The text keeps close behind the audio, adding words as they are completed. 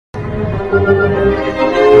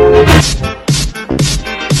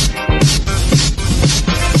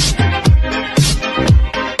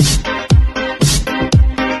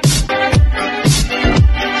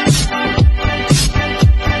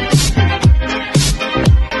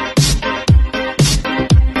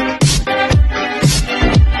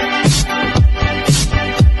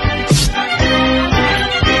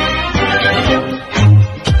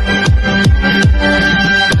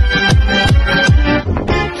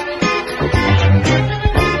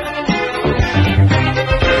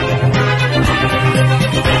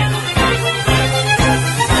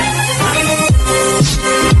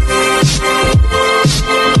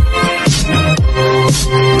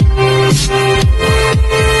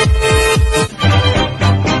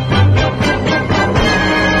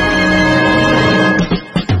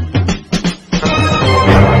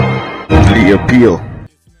Appeal.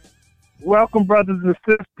 Welcome, brothers and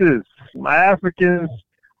sisters, my Africans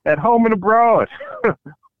at home and abroad.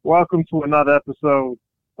 Welcome to another episode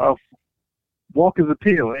of Walker's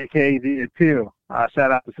Appeal, aka The Appeal.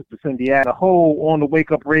 Shout out to Sister Cindy and the whole On the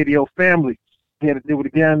Wake Up Radio family. Here to do it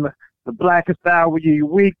again, the blackest hour of your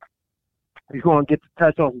week. We're going to get to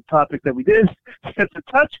touch on some topics that we didn't get to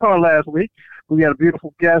touch on last week. We got a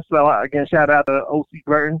beautiful guest. Again, shout out to O.C.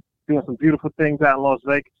 Burton, doing some beautiful things out in Las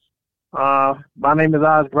Vegas. My name is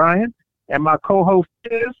Oz Bryan, and my co-host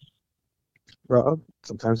is Rob.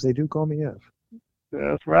 Sometimes they do call me F.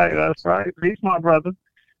 That's right. Peace, my brother.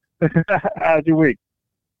 How's your week?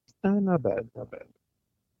 Not bad.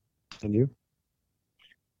 And you?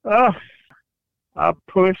 I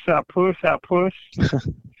push. Try to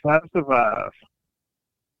survive.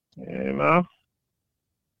 You know,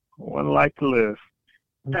 one like to live.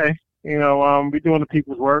 Hey, we're doing the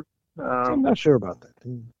people's work. I'm not sure about that.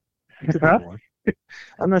 Could be more.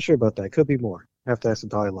 I'm not sure about that. Could be more. Have to ask the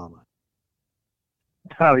Dalai Lama.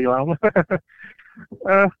 Dalai Lama?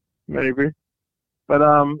 Maybe. But,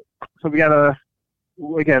 so we got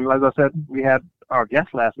again, as I said, we had our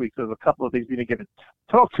guest last week, so there's a couple of things we didn't get to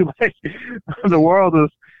talk to. Like, the world is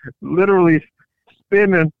literally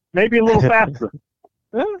spinning, maybe a little faster.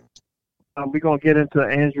 We're going to get into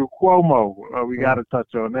Andrew Cuomo. We got to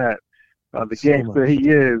touch on that. The So gangster much. he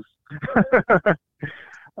is.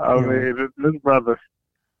 I mean, this brother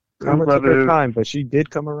Karma took her time, but she did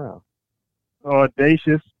come around.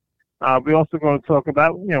 audacious. We're also going to talk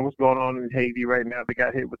about, what's going on in Haiti right now. They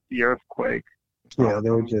got hit with the earthquake. Yeah, they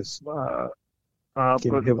were just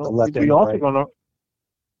getting hit with the left we and also right. going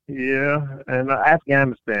to, and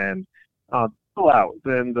Afghanistan, pullouts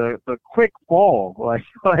and the quick fall,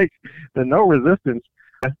 like the no resistance.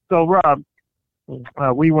 So, Rob,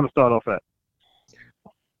 where you want to start off at?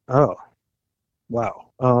 Oh, wow.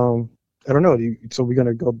 I don't know. So we're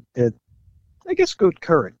gonna go at, I guess, go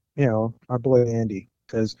current. Our boy Andy,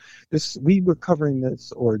 because we were covering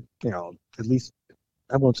this, or at least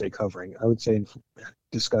I won't say covering. I would say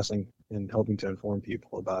discussing and helping to inform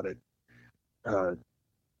people about it.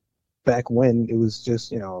 Back when it was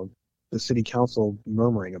just the city council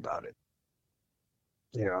murmuring about it.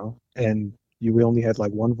 And we only had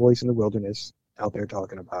like one voice in the wilderness out there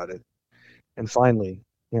talking about it. And finally,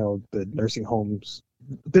 the nursing homes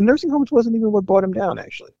wasn't even what brought him down,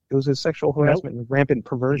 actually. It was his sexual harassment and rampant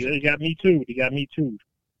perversion. He got me too.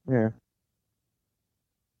 Yeah.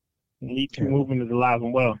 The Me Too movement is alive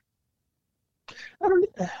and well. I don't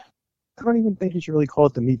even think you should really call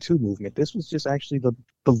it the Me Too movement. This was just actually the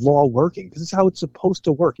law working. This is how it's supposed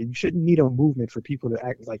to work. You shouldn't need a movement for people to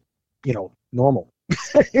act like, normal.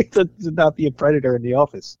 to not be a predator in the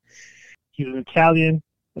office. He's an Italian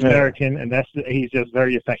American, and he's just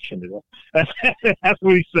very affectionate. That's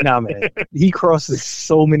what he said. Nah, man. He crosses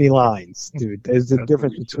so many lines, dude. There's a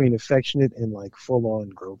difference between affectionate and like full-on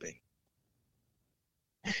groping.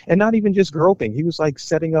 And not even just groping. He was like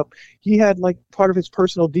setting up. He had like part of his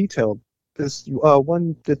personal detail. This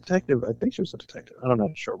one detective, I think she was a detective. I'm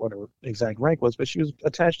not sure what her exact rank was, but she was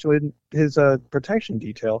attached to his protection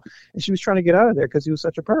detail, and she was trying to get out of there because he was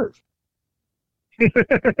such a perv.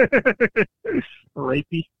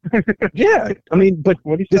 Rapey. Yeah, I mean, but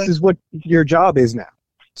this say? is what your job is now.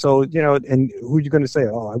 So, and who are you going to say,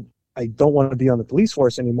 I don't want to be on the police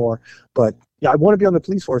force anymore, but I want to be on the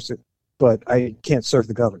police force, but I can't serve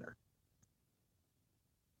the governor.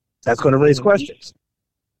 That's going to raise questions.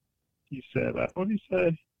 He said, what did he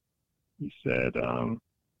say? He said,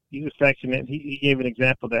 he's affectionate. He gave an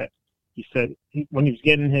example that he said when he was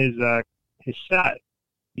getting his shot,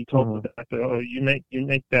 he told the doctor, "Oh, you make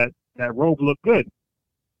that robe look good."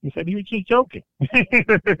 He said he was just joking.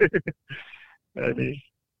 And he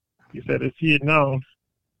said if he had known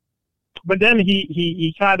But then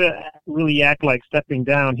he tried to really act like stepping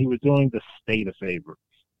down. He was doing the state a favor.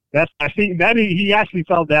 I think that he actually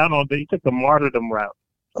fell down on. He took the martyrdom route.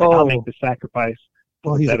 I'll make the sacrifice.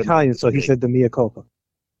 Well, he's Italian, so he said the mea culpa.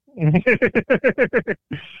 And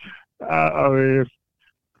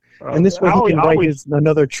this way he can write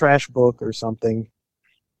another trash book or something,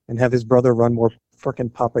 and have his brother run more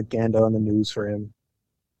freaking propaganda on the news for him.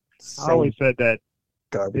 I always said that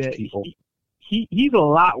garbage people. He's a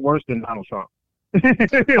lot worse than Donald Trump.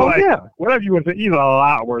 Yeah. Whatever you want to say, he's a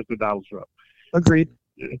lot worse than Donald Trump. Agreed.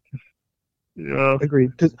 Yeah.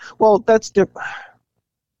 Agreed. Well, that's different.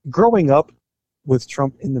 Growing up with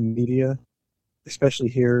Trump in the media, especially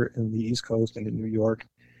here in the East Coast and in New York,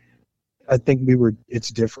 I think it's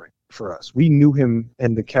different for us. We knew him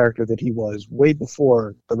and the character that he was way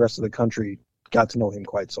before the rest of the country got to know him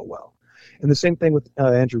quite so well. And the same thing with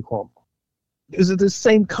Andrew Cuomo. Is it the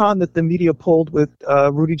same con that the media pulled with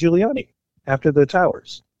Rudy Giuliani after the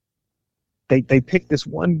towers? They picked this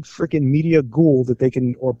one freaking media ghoul that they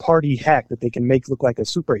can, or party hack that they can make look like a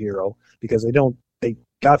superhero, because they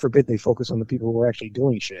God forbid they focus on the people who are actually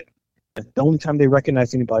doing shit. The only time they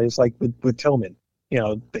recognize anybody is like with Tillman.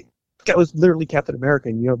 That was literally Captain America,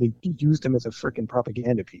 and they used him as a freaking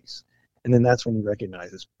propaganda piece. And then that's when he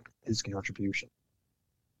recognizes his contribution.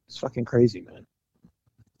 It's fucking crazy, man.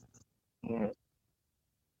 Yeah.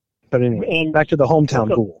 But anyway, back to the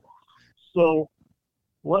hometown ghoul. So,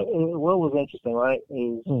 what was interesting, right,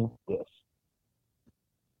 is this.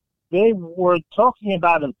 They were talking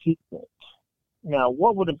about impeachment. Now,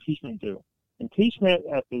 what would impeachment do? Impeachment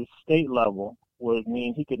at the state level would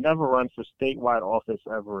mean he could never run for statewide office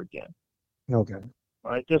ever again. Okay.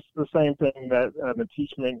 Right? Just the same thing that an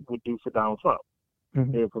impeachment would do for Donald Trump.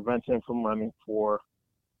 Mm-hmm. It would prevent him from running for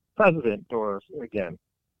president or again.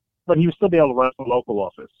 But he would still be able to run for local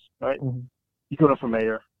office, right? Mm-hmm. He could run for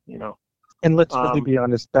mayor, And let's really be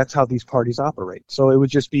honest, that's how these parties operate. So it would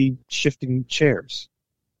just be shifting chairs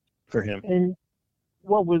for him. And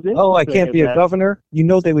what was interesting? Oh, I can't be a governor?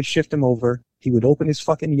 They would shift him over. He would open his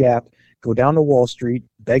fucking yap, go down to Wall Street,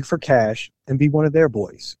 beg for cash, and be one of their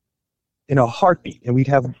boys. In a heartbeat. And we'd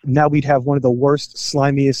have one of the worst,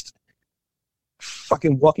 slimiest,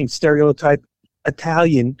 fucking walking stereotype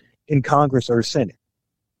Italian in Congress or Senate.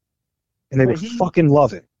 And they would fucking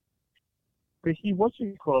love it. But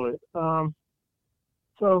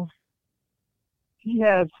so he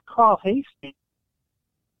has Carl Hastie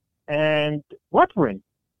and Weprin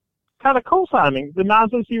kind of co-signing the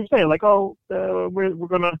nonsense he was saying, like, we're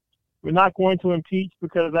not going to impeach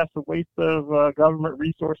because that's a waste of government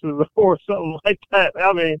resources or something like that.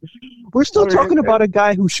 I mean, we're still talking about a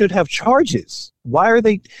guy who should have charges. Why are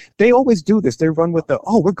they always do this. They run with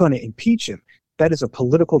we're going to impeach him. That is a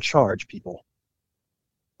political charge, people.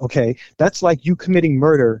 Okay? That's like you committing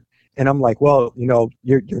murder, and I'm like, well, your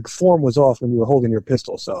form was off when you were holding your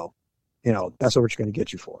pistol, so, that's what we're going to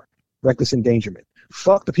get you for. Reckless endangerment.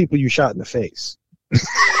 Fuck the people you shot in the face.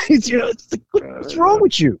 What's wrong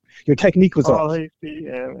with you? Your technique was off.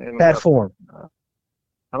 And bad form.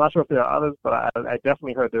 I'm not sure if there are others, but I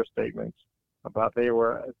definitely heard their statements about they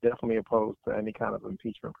were definitely opposed to any kind of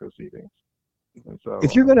impeachment proceedings. And so,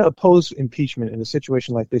 if you're going to oppose impeachment in a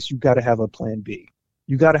situation like this, you've got to have a plan B.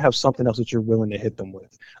 You got to have something else that you're willing to hit them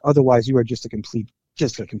with. Otherwise, you are just a complete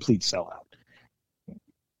sellout.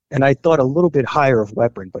 And I thought a little bit higher of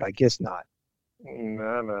Weprin, but I guess not.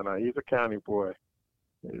 No. He's a county boy.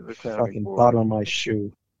 He's a county fucking boy. bottom of my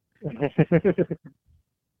shoe. Yeah.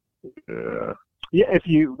 If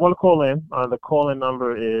you want to call in, the call-in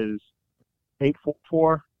number is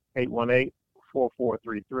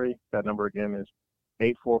 844-818-4433. That number again is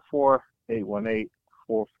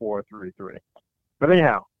 844-818-4433. But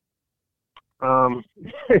anyhow,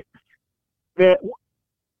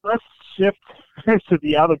 let's shift to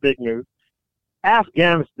the other big news,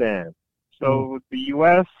 Afghanistan. So the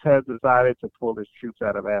U.S. has decided to pull its troops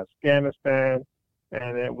out of Afghanistan,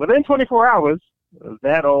 and then within 24 hours,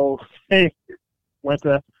 that old thing went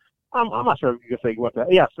to, I'm not sure if you can say went to,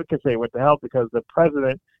 yes, we can say went to hell, because the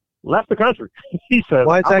president left the country. He said,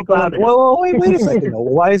 why is that going? Whoa, wait a second.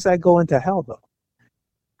 Why is that going to hell, though?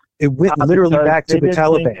 It went literally back to the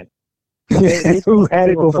Taliban, who had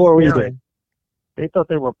it before we did. They thought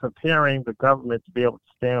they were preparing the government to be able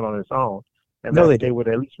to stand on its own, and no, that they would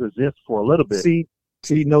at least resist for a little bit. See,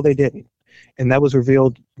 no, they didn't. And that was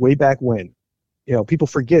revealed way back when. People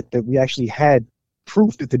forget that we actually had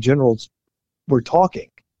proof that the generals were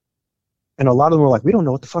talking. And a lot of them were like, we don't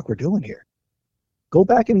know what the fuck we're doing here. Go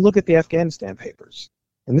back and look at the Afghanistan papers.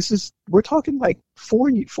 And we're talking like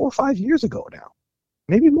 4 or 5 years ago now.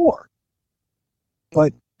 Maybe more.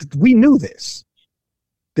 But we knew this.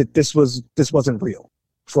 that this wasn't real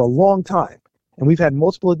for a long time. And we've had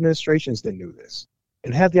multiple administrations that knew this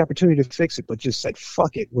and had the opportunity to fix it, but just said,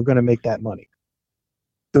 fuck it, we're going to make that money.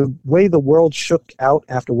 The way the world shook out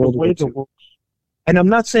after World War II. And I'm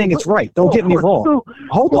not saying it's right. Don't get me wrong.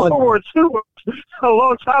 Hold on. World War II, a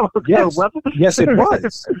long time ago. Yes, yes it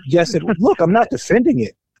was. Yes, it was. Look, I'm not defending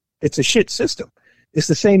it. It's a shit system. It's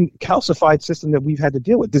the same calcified system that we've had to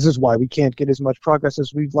deal with. This is why we can't get as much progress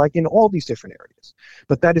as we'd like in all these different areas.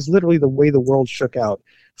 But that is literally the way the world shook out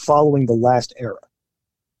following the last era.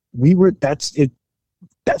 That's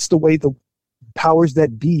the way the powers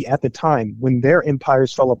that be at the time, when their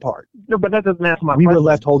empires fell apart. No, but that doesn't answer my question. We were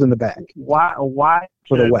left holding the bag. Why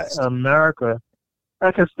for the West? America,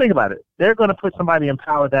 because think about it. They're going to put somebody in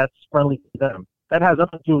power that's friendly to them. That has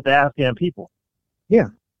nothing to do with the Afghan people. Yeah.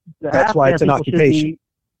 That's why it's an occupation.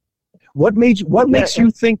 What makes you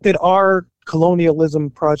think that our colonialism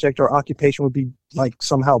project or occupation would be like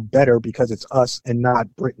somehow better because it's us and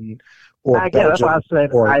not Britain or Belgium? That's why I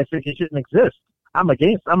said I think it shouldn't exist. I'm an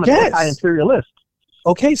anti-imperialist.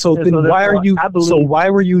 Okay, so then why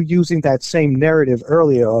were you using that same narrative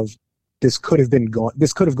earlier of this could have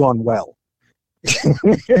gone well? No.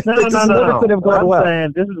 Could have gone well.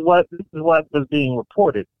 Saying this is what was being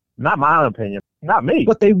reported. Not my opinion. Not me.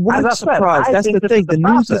 But they weren't surprised. That's the thing. The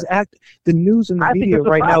news and the media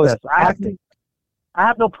right now is acting. I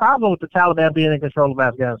have no problem with the Taliban being in control of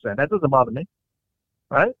Afghanistan. That doesn't bother me.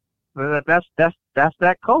 Right? That's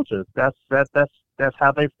that culture. That's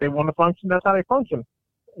how they want to function. That's how they function.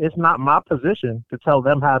 It's not my position to tell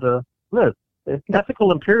them how to live.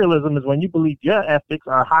 Ethical imperialism is when you believe your ethics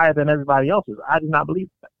are higher than everybody else's. I do not believe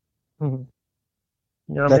that. Mm-hmm.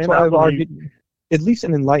 You know what That's why I've argued. At least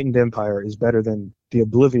an enlightened empire is better than the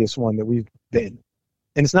oblivious one that we've been.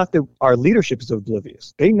 And it's not that our leadership is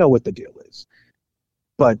oblivious. They know what the deal is.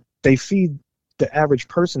 But they feed the average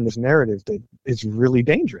person this narrative that is really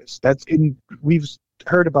dangerous. We've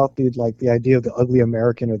heard about the idea of the ugly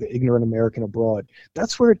American or the ignorant American abroad.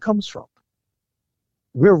 That's where it comes from.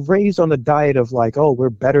 We're raised on the diet of we're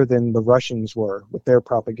better than the Russians were with their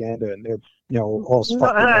propaganda and their, all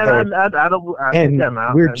fucked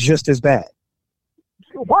we're just as bad.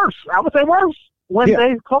 Worse. I would say worse. When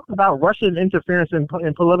they talked about Russian interference in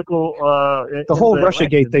political... the whole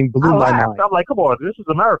Russiagate thing blew my mind. I'm like, come on, this is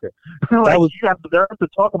America. You have the nerve to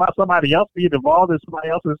talk about somebody else being involved in somebody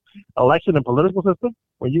else's election and political system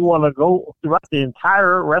when you want to go throughout the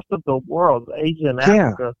entire rest of the world, Asia and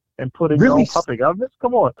Africa, and put in your own puppet governments?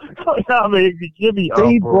 Come on. I mean, give me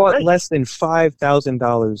they brought less than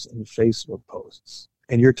 $5,000 in Facebook posts.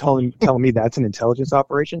 And you're telling me that's an intelligence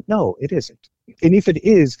operation? No, it isn't. And if it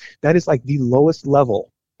is, that is like the lowest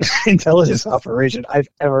level intelligence operation I've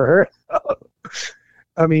ever heard of.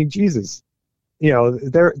 I mean, Jesus.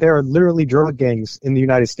 There are literally drug gangs in the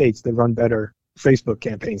United States that run better Facebook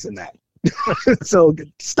campaigns than that. So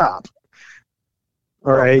stop.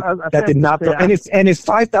 All right, that did not. And if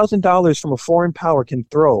 $5,000 from a foreign power can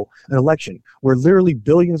throw an election where literally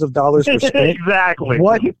billions of dollars were spent, exactly.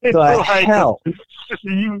 What the hell?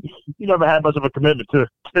 You never had much of a commitment to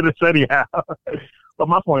this anyhow. But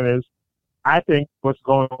my point is, I think what's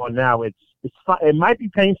going on now, it might be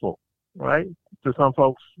painful, right, to some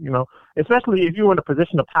folks. Especially if you were in a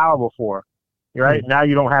position of power before, right? Mm-hmm. Now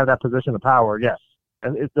you don't have that position of power. Yes,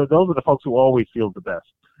 and those are the folks who always feel the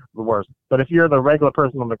worst. But if you're the regular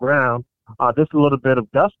person on the ground, just a little bit of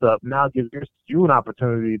dust up now gives you an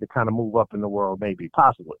opportunity to kind of move up in the world, maybe,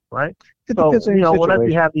 possibly, right? It depends on your situation. Whenever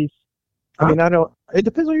you have these. It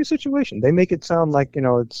depends on your situation. They make it sound like,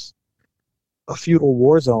 it's a feudal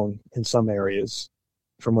war zone in some areas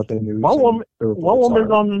from what the news. One woman's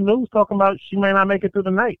on the news talking about she may not make it through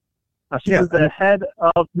the night. She was the head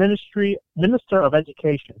of Minister of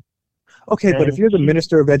Education. Okay, but if you're the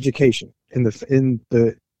Minister of Education in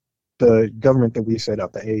the government that we set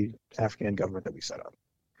up, the Afghan government that we set up,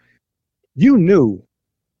 you knew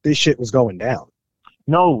this shit was going down.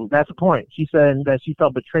 No, that's the point. She said that she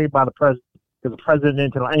felt betrayed by the president because the president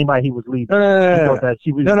didn't tell anybody he was leaving. No.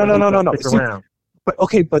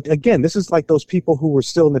 But again, this is like those people who were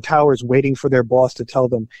still in the towers waiting for their boss to tell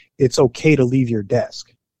them it's okay to leave your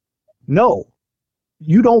desk. No,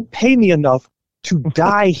 you don't pay me enough to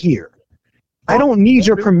die here. I don't need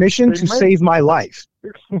your permission to save my life.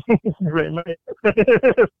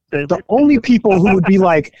 The only people who would be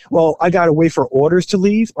like, well, I got to wait for orders to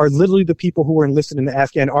leave are literally the people who were enlisted in the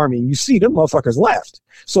Afghan army. And you see, them motherfuckers left.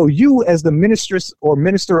 So you, as the mistress or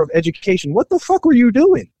Minister of Education, what the fuck were you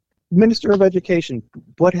doing? Minister of Education,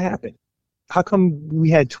 what happened? How come we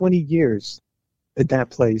had 20 years at that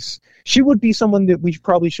place? She would be someone that we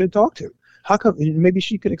probably should talk to. How come? Maybe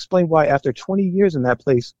she could explain why after 20 years in that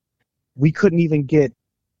place, we couldn't even get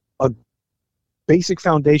a basic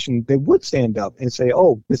foundation that would stand up and say,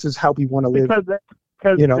 "Oh, this is how we want to live."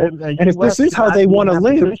 Because you know, and if this is how they want to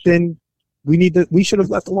live, then we should have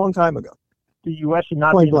left a long time ago. The U.S. should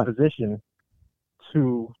not be in a position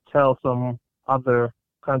to tell some other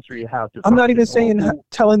country how to function. I'm not even saying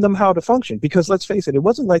telling them how to function, because let's face it, it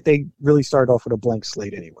wasn't like they really started off with a blank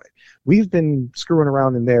slate anyway. We've been screwing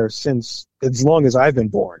around in there since as long as I've been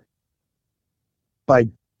born by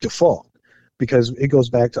default, because it goes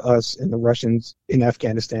back to us and the Russians in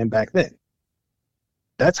Afghanistan back then.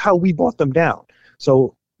 That's how we brought them down.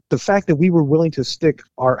 So the fact that we were willing to stick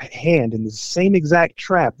our hand in the same exact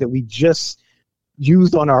trap that we just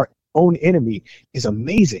used on our own enemy is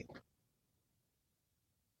amazing.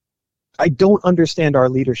 I don't understand our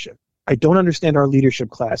leadership. I don't understand our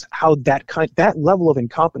leadership class, how that level of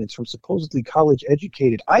incompetence from supposedly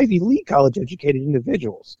college-educated, Ivy League college-educated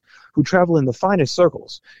individuals who travel in the finest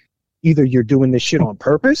circles. Either you're doing this shit on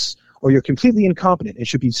purpose or you're completely incompetent and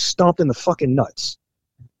should be stomped in the fucking nuts.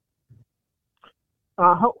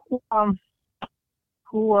 Do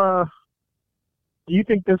you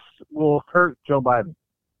think this will hurt Joe Biden?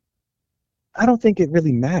 I don't think it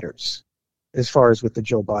really matters as far as with the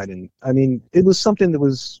Joe Biden. I mean, it was something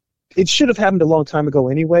that it should have happened a long time ago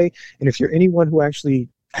anyway. And if you're anyone who actually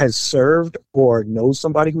has served or knows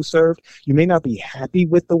somebody who served, you may not be happy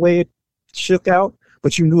with the way it shook out,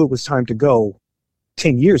 but you knew it was time to go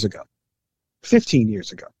 10 years ago, 15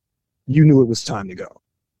 years ago. You knew it was time to go.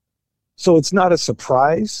 So it's not a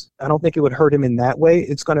surprise. I don't think it would hurt him in that way.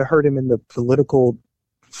 It's going to hurt him in the political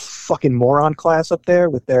fucking moron class up there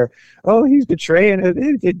with their, oh, he's betraying it,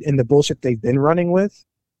 and the bullshit they've been running with.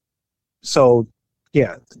 So,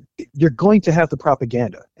 yeah, you're going to have the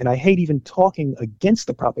propaganda. And I hate even talking against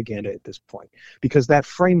the propaganda at this point, because that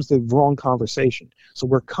frames the wrong conversation. So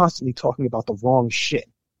we're constantly talking about the wrong shit.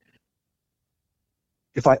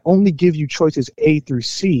 If I only give you choices A through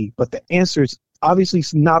C, but the answer's obviously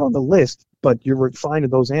not on the list, but you're refining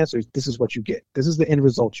those answers, this is what you get. This is the end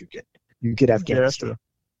result you get. You get Afghanistan.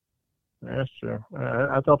 Yeah, that's true.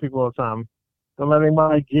 I tell people all the time, don't let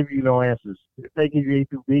anybody give you no answers. If they give you A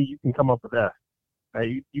through B, you can come up with that.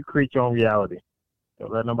 You create your own reality.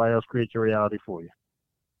 Don't let nobody else create your reality for you.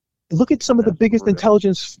 Look at some of the biggest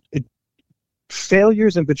intelligence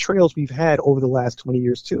failures and betrayals we've had over the last 20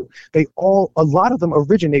 years too. A lot of them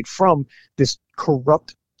originate from this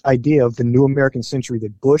corrupt idea of the new American century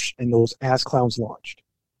that Bush and those ass clowns launched.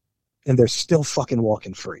 And they're still fucking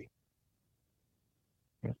walking free.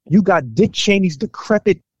 You got Dick Cheney's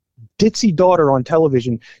decrepit ditzy daughter on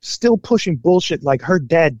television still pushing bullshit like her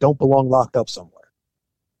dad don't belong locked up somewhere.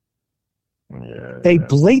 Yeah, they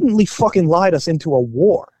blatantly fucking lied us into a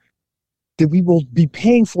war that we will be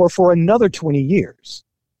paying for another 20 years.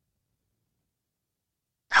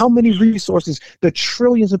 How many resources, the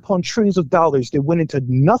trillions upon trillions of dollars that went into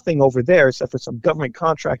nothing over there except for some government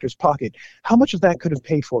contractor's pocket, how much of that could have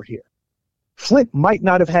paid for here? Flint might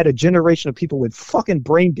not have had a generation of people with fucking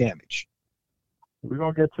brain damage. We're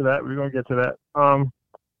going to get to that.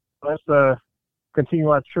 Let's continue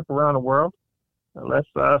our trip around the world. Let's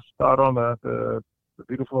start on the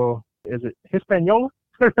beautiful, is it Hispaniola?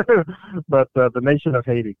 But the nation of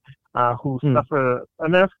Haiti, who suffered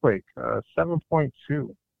an earthquake,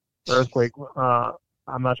 7.2 earthquake.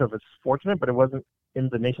 I'm not sure if it's fortunate, but it wasn't in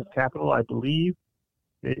the nation's capital. I believe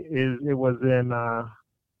it was in.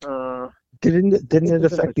 Didn't it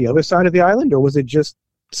affect the other side of the island, or was it just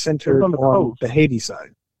centered on the Haiti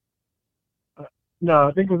side? No,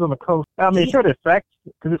 I think it was on the coast. I mean, it should affect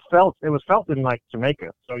because it was felt in like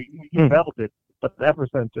Jamaica, so you felt it, but the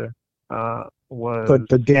epicenter was. But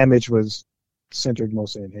the damage was centered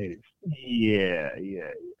mostly in Haiti. Yeah.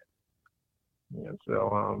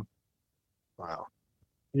 So, wow.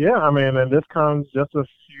 Yeah, I mean, and this comes just a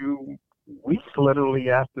few weeks, literally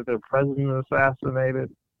after the president assassinated.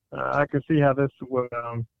 I can see how this would.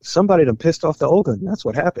 Somebody done pissed off the Ogun. That's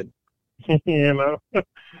what happened. You know,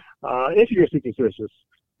 if you're superstitious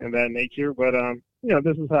in that nature, but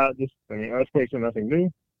this is how this. I mean, earthquakes are nothing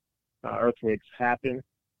new. Earthquakes happen.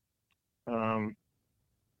 Yeah,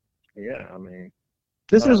 I mean.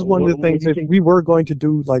 This is one of the things, if we were going to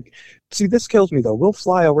do, like, see, this kills me, though. We'll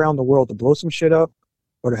fly around the world to blow some shit up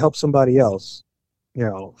or to help somebody else,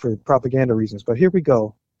 for propaganda reasons. But here we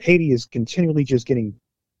go. Haiti is continually just getting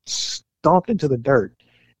stomped into the dirt.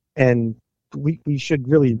 And we should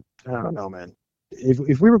really, I don't know, man.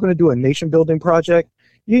 If we were going to do a nation-building project,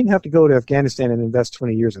 you didn't have to go to Afghanistan and invest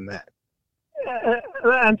 20 years in that.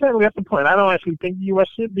 I'm telling you, that's the point. I don't actually think the U.S.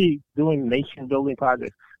 should be doing nation-building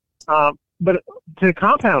projects. but to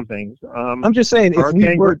compound things, I'm just saying,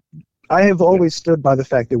 I have always stood by the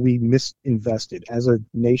fact that we misinvested as a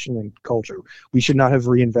nation and culture. We should not have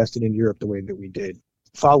reinvested in Europe the way that we did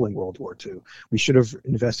following World War II. We should have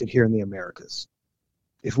invested here in the Americas.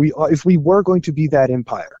 If we were going to be that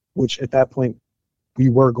empire, which at that point we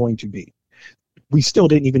were going to be, we still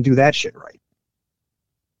didn't even do that shit right.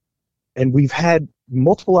 And we've had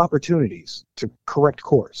multiple opportunities to correct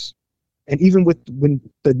course. And even when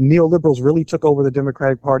the neoliberals really took over the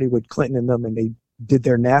Democratic Party with Clinton and them, and they did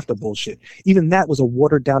their NAFTA bullshit, even that was a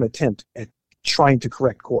watered down attempt at trying to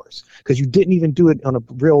correct course, because you didn't even do it on a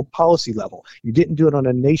real policy level. You didn't do it on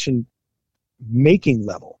a nation making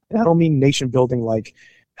level. And I don't mean nation building like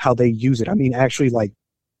how they use it. I mean actually like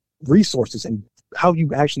resources and how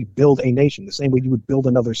you actually build a nation, the same way you would build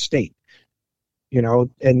another state.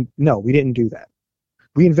 And no, we didn't do that.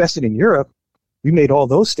 We invested in Europe. We made all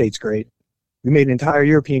those states great. We made an entire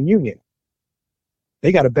European Union.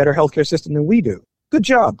 They got a better healthcare system than we do. Good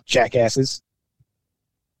job, jackasses.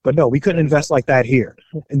 But no, we couldn't invest like that here.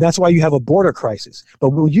 And that's why you have a border crisis. But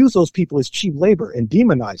we'll use those people as cheap labor and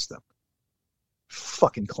demonize them.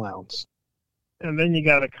 Fucking clowns. And then you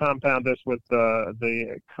got to compound this with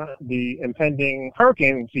the impending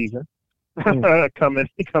hurricane season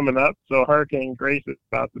coming up. So Hurricane Grace is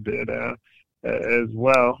about to be there as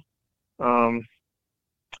well.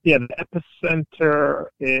 The epicenter,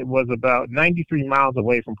 it was about 93 miles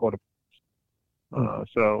away from Port-au-Prince.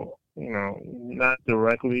 So, not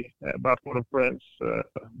directly about Port-au-Prince,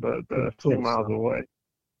 but a few miles away.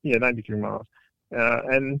 Yeah, 93 miles.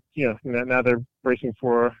 And, now they're bracing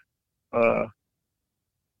for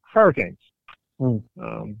hurricanes. The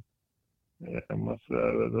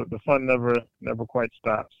fun never quite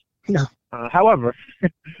stops. No. However,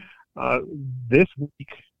 this week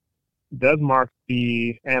does mark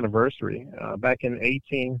the anniversary. Back in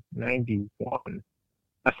 1791,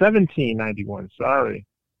 sorry.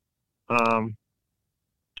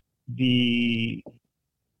 The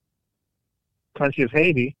country of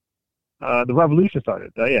Haiti, the revolution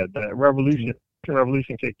started. The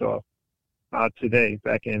revolution kicked off today,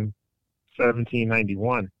 back in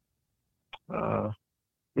 1791,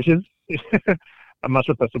 which is, I'm not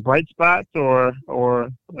sure if that's a bright spot or.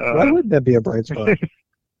 Why would that be a bright spot?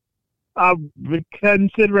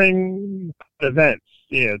 Considering events,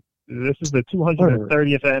 this is the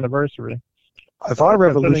 230th anniversary. If our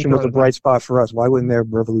revolution was a bright spot for us, why wouldn't their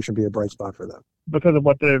revolution be a bright spot for them? Because of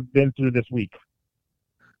what they've been through this week.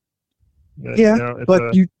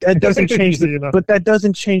 That doesn't change but that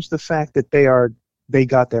doesn't change the fact that they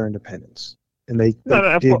got their independence, and they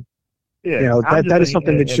did. That is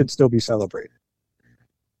something that should still be celebrated.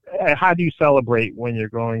 How do you celebrate when you're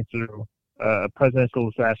going through a presidential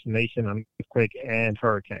assassination, an earthquake, and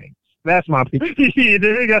hurricanes? That's my.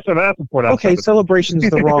 Okay, celebration is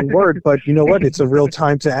the wrong word, but you know what? It's a real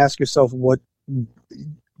time to ask yourself what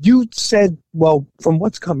you said. Well, from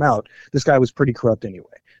what's come out, this guy was pretty corrupt anyway.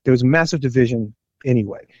 There was massive division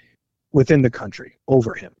anyway within the country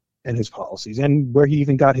over him and his policies, and where he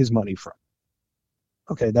even got his money from.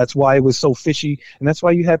 Okay, that's why it was so fishy, and that's why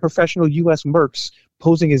you had professional U.S. mercs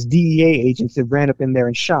posing as DEA agents that ran up in there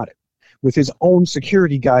and shot him, with his own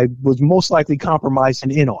security guy was most likely compromised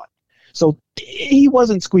and in on. So he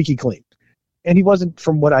wasn't squeaky clean, and he wasn't,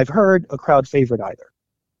 from what I've heard, a crowd favorite either.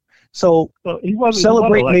 So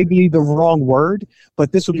celebrate may be the wrong word,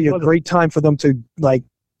 but this would be a great time for them to,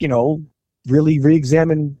 really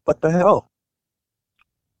re-examine what the hell.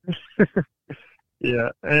 Yeah,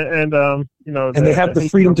 and they have the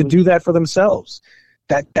freedom to do that for themselves.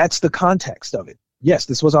 That's the context of it. Yes,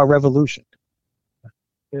 this was our revolution.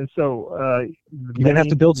 And so you're going to have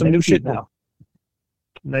to build some new shit now.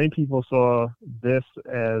 Many people saw this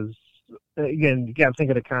as, again, you got to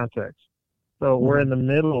think of the context. So we're in the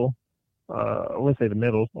middle, I wouldn't say the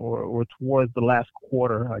middle, or we're towards the last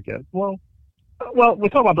quarter, I guess. Well, we're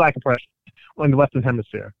talking about Black oppression in the Western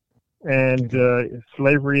Hemisphere. And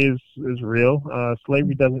slavery is real.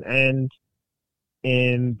 Slavery doesn't end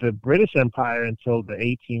in the British Empire until the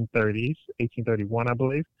 1830s, 1831, I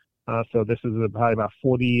believe. So this is probably about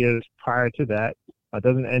 40 years prior to that. It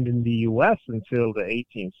doesn't end in the U.S. until the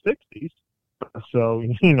 1860s. So,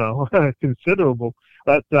 considerable.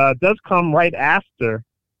 But does come right after,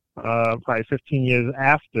 probably 15 years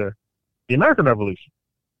after the American Revolution.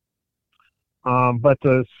 But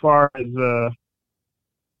as far as,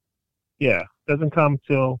 doesn't come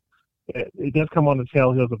till, it does come on the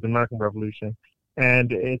tail heels of the American Revolution.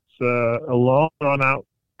 And it's a long, drawn-out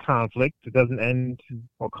conflict. It doesn't end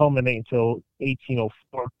or culminate until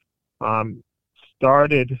 1804.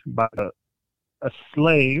 Started by a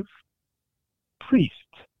slave priest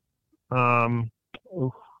And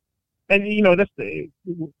that's the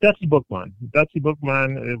Dusty Bookman. Dusty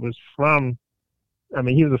Bookman, it was from. I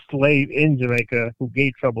mean, he was a slave in Jamaica who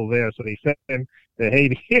gave trouble there, so they sent him to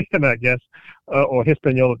Haiti, I guess, or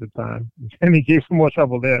Hispaniola at the time, and he gave some more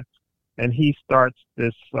trouble there. And he starts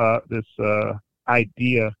this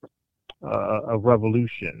idea of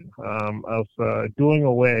revolution, of doing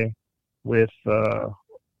away with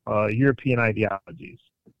European ideologies.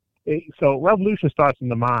 So revolution starts in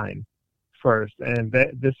the mind first, and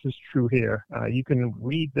this is true here. You can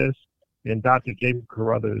read this in Dr. J.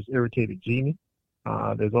 Carruthers' Irritated Genie.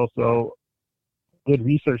 There's also good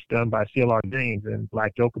research done by C.L.R. James in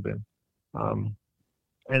Black Jacobin.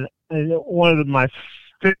 And one of my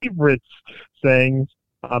favorite sayings,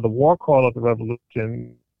 the war call of the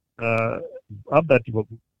revolution of that book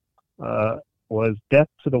was death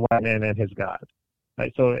to the white man and his God.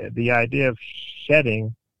 Right? So the idea of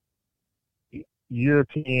shedding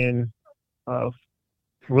European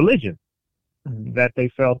religion, that they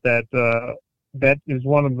felt that that is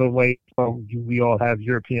one of the ways we all have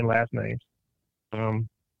European last names. And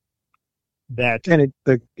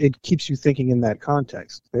it keeps you thinking in that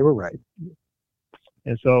context. They were right.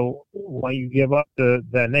 And so when you give up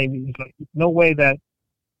that name, there's no way that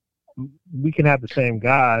we can have the same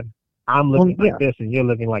God. I'm living like this and you're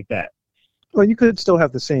living like that. Well, you could still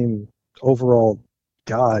have the same overall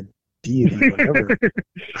God, deity, whatever,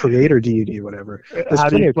 creator deity, whatever. There's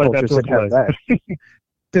plenty of cultures that have that.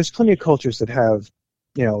 There's plenty of cultures that have,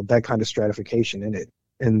 that kind of stratification in it,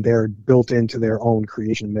 and they're built into their own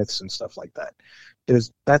creation myths and stuff like that.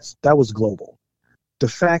 That was global. The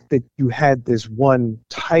fact that you had this one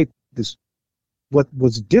type, what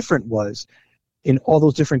was different was in all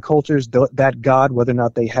those different cultures, that God, whether or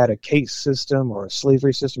not they had a caste system or a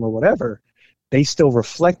slavery system or whatever, they still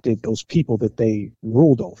reflected those people that they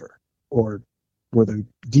ruled over or were the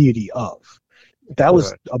deity of. That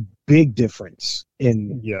was a big difference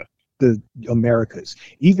in the Americas.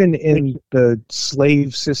 Even in the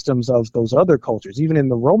slave systems of those other cultures, even in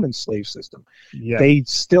the Roman slave system, they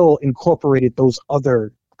still incorporated those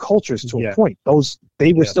other cultures to a point.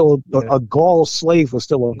 They were still a Gaul slave was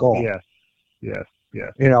still a Gaul. Yes.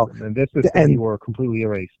 And this is they were completely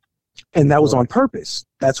erased. And that was on purpose.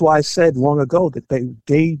 That's why I said long ago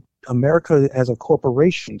that America as a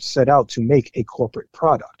corporation set out to make a corporate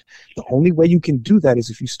product. The only way you can do that is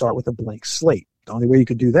if you start with a blank slate. The only way you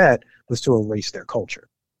could do that was to erase their culture.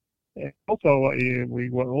 And also, we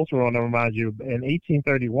also want to remind you, in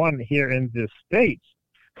 1831 here in the States,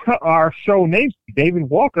 our show namesake, David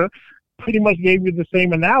Walker, pretty much gave you the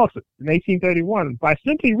same analysis in 1831 by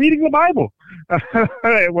simply reading the Bible.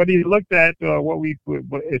 When he looked at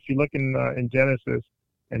if you look in Genesis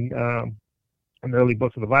and in the early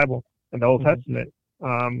books of the Bible and the Old Testament,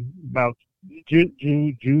 about Jews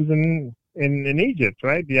in Egypt,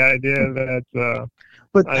 right? The idea that.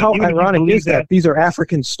 But how ironic is that these are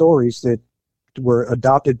African stories that were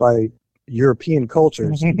adopted by European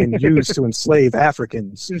cultures and used to enslave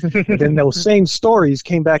Africans. And then those same stories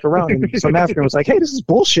came back around and some African was like, hey, this is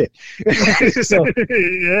bullshit. So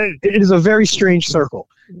it is a very strange circle.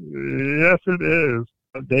 Yes, it is.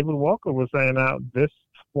 David Walker was saying this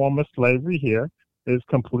form of slavery here is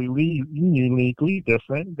completely uniquely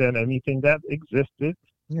different than anything that existed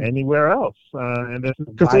anywhere else. And this is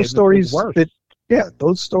because those stories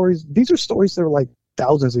those stories, these are stories that are like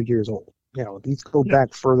thousands of years old. These go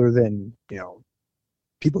back further than,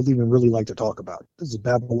 people even really like to talk about. This is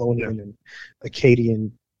Babylonian and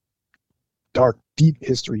Akkadian dark, deep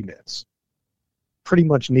history myths. Pretty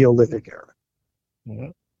much Neolithic era.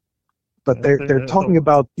 Yeah. But they're talking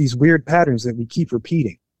about these weird patterns that we keep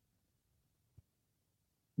repeating.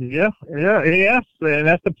 Yes, and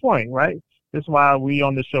that's the point, right? That's why we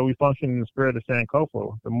on the show, we function in the spirit of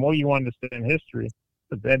Sankofa. The more you understand history,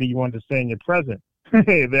 the better you understand your present.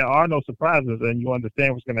 There are no surprises, and you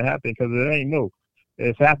understand what's going to happen because it ain't new.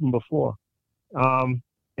 It's happened before. And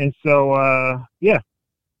so,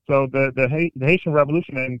 so the Haitian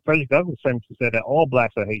Revolution, and Frederick Douglass famously said that all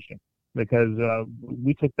blacks are Haitian because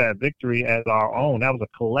we took that victory as our own. That was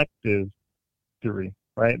a collective victory,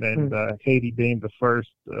 right? And Haiti being the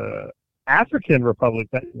first African republic,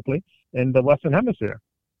 technically, in the Western Hemisphere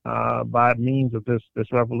by means of this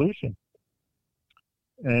revolution.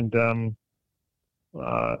 And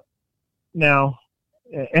now,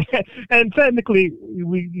 and technically,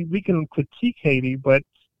 we can critique Haiti, but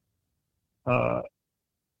they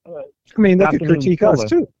could critique us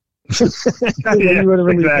too. Exactly.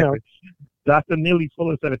 Dr. Neely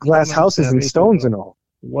Fuller said, "Glass houses and stones and all.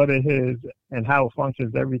 What it is and how it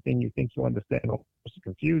functions, everything you think you understand will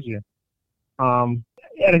confuse you."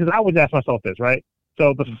 Because I always ask myself this, right?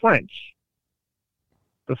 So the French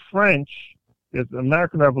is the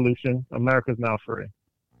American Revolution. America is now free.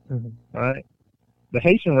 Mm-hmm. Right? The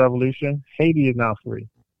Haitian Revolution. Haiti is now free.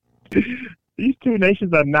 These two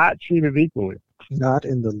nations are not treated equally. Not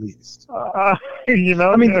in the least. You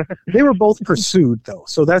know, I mean, they were both pursued though,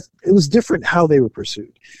 so it was different how they were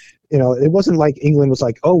pursued. You know, it wasn't like England was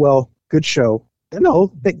like, oh well, good show.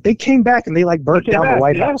 No, they came back and they like burnt down the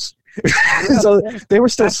White House. So they were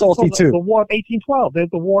still salty too. The War of 1812. There's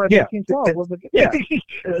the War of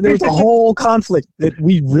 1812. There was a whole conflict that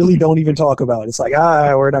we really don't even talk about. It's like,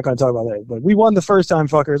 we're not going to talk about that. But we won the first time,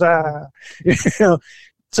 fuckers. You know.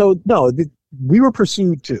 So no, we were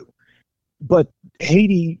pursued too. But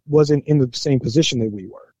Haiti wasn't in the same position that we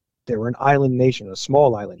were. They were an island nation, a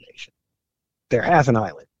small island nation. They're half an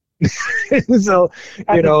island. So,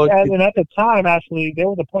 you know. And at the time, actually, there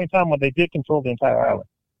was a point in time when they did control the entire island.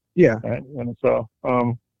 Yeah. Right? And so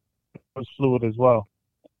it was fluid as well.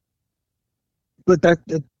 But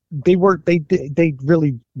they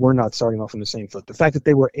really were not starting off on the same foot. The fact that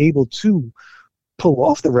they were able to pull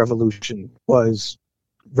off the revolution was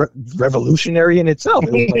revolutionary in itself.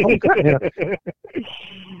 It was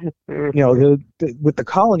like, with the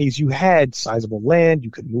colonies, you had sizable land.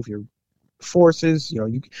 You could move your forces. You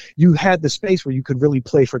know, you had the space where you could really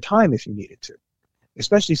play for time if you needed to.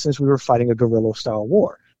 Especially since we were fighting a guerrilla-style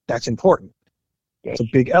war, that's important. It's a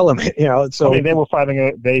big element, you know. So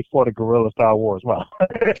they fought a guerrilla-style war as well.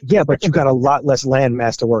 Yeah, but you got a lot less land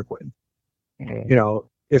mass to work with. Yeah. You know,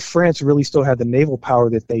 if France really still had the naval power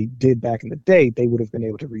that they did back in the day, they would have been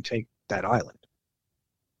able to retake that island.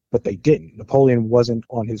 But they didn't. Napoleon wasn't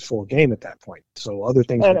on his full game at that point. So other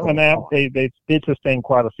things. And they did sustain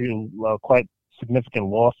quite a few, quite significant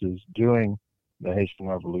losses during the Haitian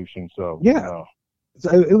Revolution. So yeah,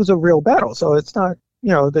 it was a real battle. So it's not,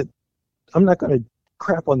 that I'm not going to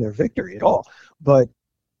crap on their victory at all. But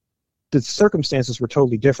the circumstances were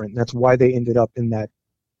totally different. That's why they ended up in that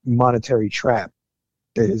monetary trap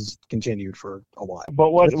that has continued for a while.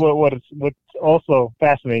 But what's also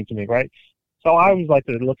fascinating to me, right? So I always like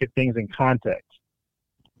to look at things in context,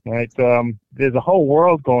 right? There's a whole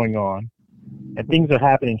world going on, and things are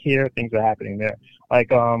happening here, things are happening there.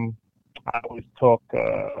 Like I always talk.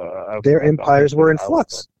 Their empires were in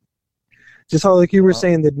flux. Just how, like you were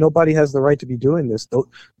saying, that nobody has the right to be doing this.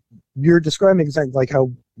 You're describing exactly like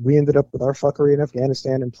how we ended up with our fuckery in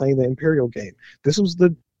Afghanistan and playing the imperial game. This was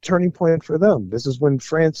the turning point for them. This is when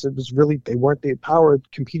France, they weren't the power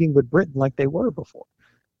competing with Britain like they were before.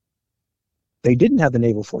 They didn't have the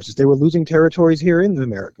naval forces. They were losing territories here in the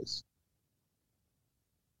Americas.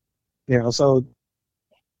 So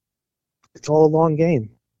it's all a long game.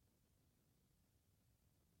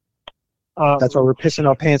 That's why we're pissing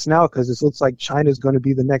our pants now, because it looks like China's going to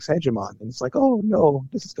be the next hegemon. And it's like, oh no,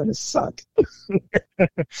 this is going to suck.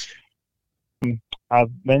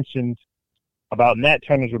 I've mentioned about Nat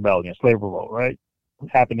Turner's Rebellion, slave revolt, right?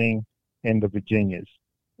 Happening in the Virginias.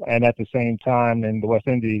 And at the same time in the West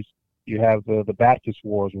Indies, you have the Baptist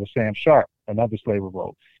Wars with Sam Sharp, another slave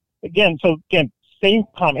revolt. Again, same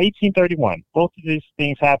time, 1831. Both of these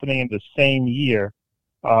things happening in the same year,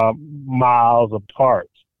 miles apart.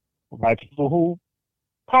 Right? People who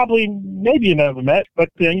probably maybe never met, but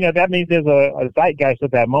that means there's a zeitgeist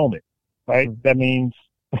at that moment, right? Mm-hmm. That means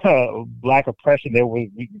black oppression.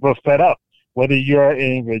 We were fed up. Whether you're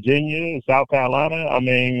in Virginia, South Carolina,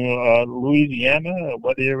 Louisiana,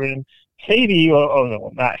 whether you're in Haiti, or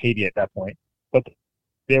no, not Haiti at that point, but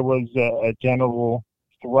there was a general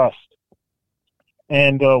thrust.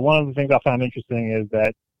 And one of the things I found interesting is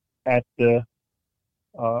that at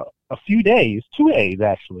a few days, 2 days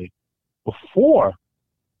actually, before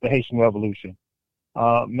the Haitian Revolution,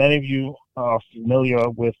 many of you are familiar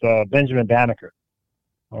with Benjamin Banneker.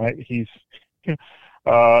 All right, he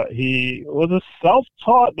was a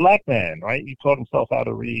self-taught black man, right? He taught himself how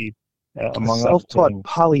to read, among self-taught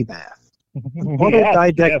polymath.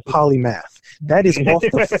 Autodidact polymath. That is off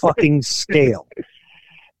the fucking scale.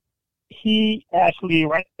 He actually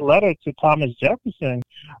wrote a letter to Thomas Jefferson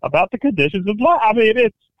about the conditions of black. I mean,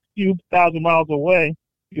 it's a few thousand miles away.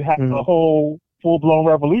 You have a whole full-blown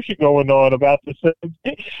revolution going on about this.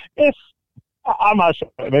 I'm not sure.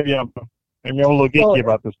 Maybe I'm a little geeky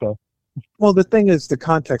about this stuff. Well, the thing is, the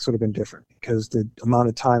context would have been different because the amount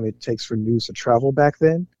of time it takes for news to travel back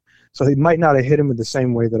then. So it might not have hit him in the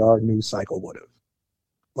same way that our news cycle would have.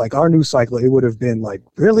 Like our news cycle, it would have been like,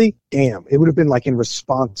 really? Damn. It would have been like in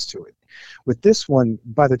response to it. With this one,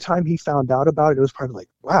 by the time he found out about it, it was probably like,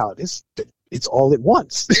 wow, it's all at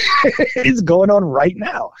once. It's going on right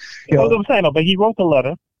now. You know what I'm saying? But he wrote the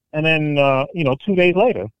letter, and then 2 days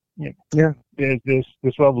later, there's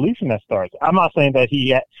this revolution that starts. I'm not saying that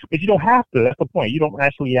but you don't have to. That's the point. You don't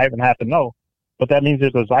actually even have to know. But that means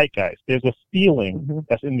there's a zeitgeist. There's a feeling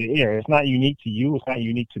that's in the air. It's not unique to you. It's not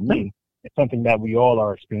unique to me. It's something that we all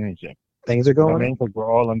are experiencing. Things are going on. Because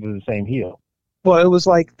we're all under the same heel. Well, it was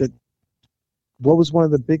like what was one of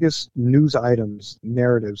the biggest news items,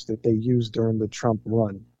 narratives that they used during the Trump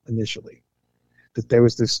run initially? That there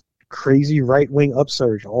was this crazy right-wing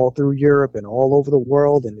upsurge all through Europe and all over the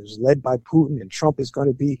world, and it was led by Putin, and Trump is going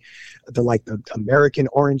to be the American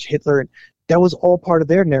Orange Hitler. And that was all part of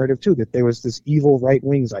their narrative too, that there was this evil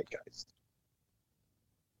right-wing zeitgeist.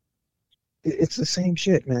 It's the same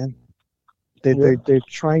shit, man. They're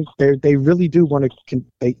trying. They really do want to.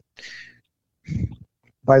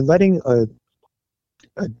 By letting a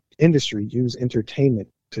industry use entertainment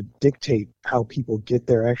to dictate how people get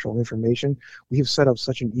their actual information, we have set up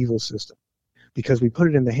such an evil system because we put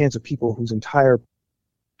it in the hands of people whose entire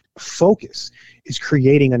focus is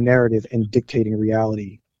creating a narrative and dictating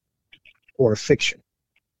reality or a fiction.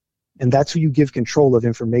 And that's who you give control of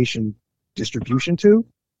information distribution to.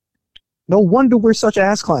 No wonder we're such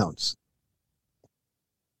ass clowns.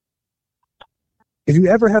 If you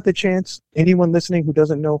ever have the chance, anyone listening who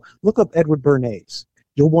doesn't know, look up Edward Bernays.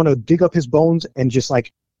 You'll want to dig up his bones and just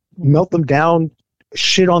melt them down,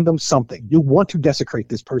 shit on them, something. You'll want to desecrate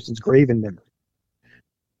this person's grave in memory.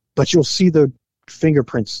 But you'll see the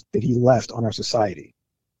fingerprints that he left on our society.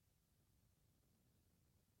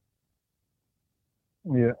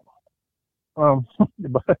 Yeah. But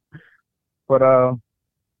what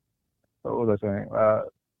was I saying?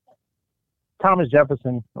 Thomas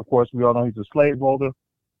Jefferson, of course, we all know he's a slaveholder.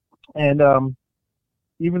 And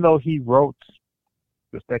even though he wrote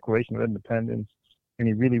this Declaration of Independence, and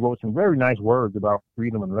he really wrote some very nice words about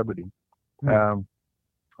freedom and liberty, I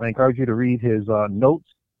encourage you to read his notes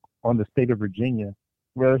on the state of Virginia,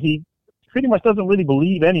 where he pretty much doesn't really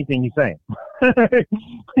believe anything he's saying.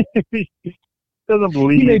 He doesn't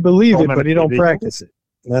believe. He may believe it, but he don't practice it.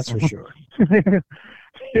 That's for sure. He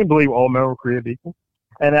didn't believe all men were created equal.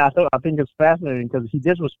 And I think it's fascinating because he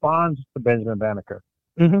just responds to Benjamin Banneker,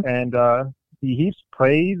 and he heaps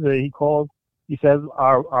praise. He says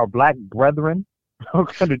our black brethren.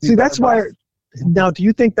 See, that's why. Now, do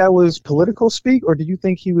you think that was political speak, or do you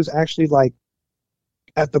think he was actually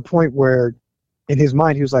at the point where, in his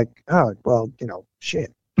mind, he was like, oh, well,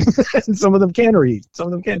 shit. Some of them can read, some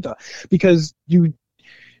of them can't talk, because you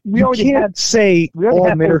can't say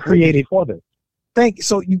all men are created for this.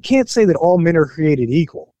 So you can't say that all men are created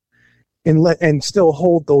equal, and still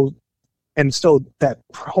hold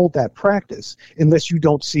that practice unless you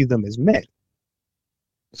don't see them as men.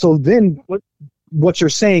 So then what you're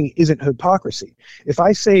saying isn't hypocrisy. If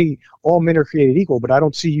I say all men are created equal, but I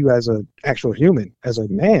don't see you as an actual human, as a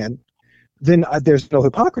man, then there's no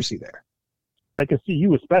hypocrisy there. I can see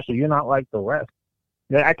you as special. You're not like the rest.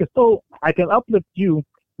 Yeah, I can uplift you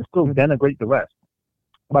and still denigrate the rest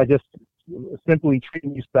by just simply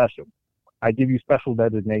treating you special. I give you special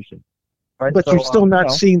designation. Right? But you're still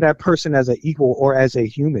not seeing that person as an equal or as a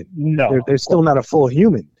human. No, they're still not a full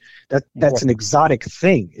human. That's an exotic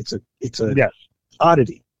thing. It's a yes.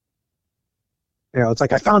 oddity. It's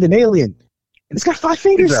like I found an alien and it's got 5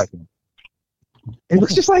 fingers. Exactly. It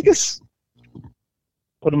looks just like us.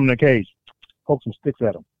 Put them in a cage. Poke some sticks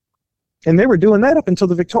at them. And they were doing that up until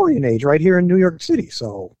the Victorian age, right here in New York City.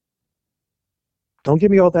 So don't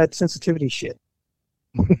give me all that sensitivity shit.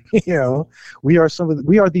 We are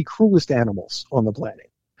the cruelest animals on the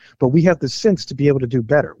planet, but we have the sense to be able to do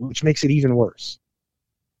better, which makes it even worse.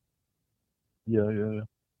 Yeah.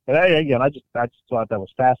 And I just thought that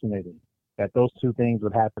was fascinating that those two things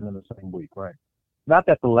would happen in the same week, right? Not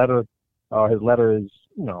that his letter is,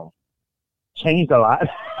 changed a lot,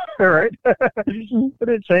 right? It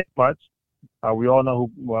didn't change much. We all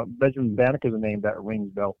know Benjamin Banneker is a name that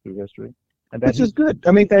rings bells through history. And which is good.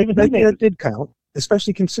 I mean, that did count,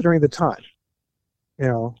 especially considering the time.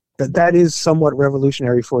 That is somewhat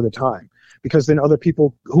revolutionary for the time, because then other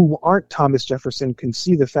people who aren't Thomas Jefferson can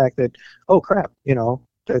see the fact that, oh crap,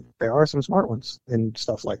 that there are some smart ones and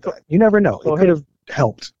stuff like that. You never know. It could have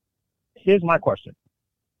helped. Here's my question.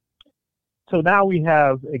 So now we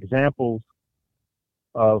have examples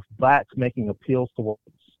of blacks making appeals to whites,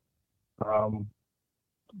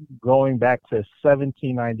 going back to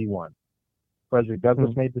 1791. Frederick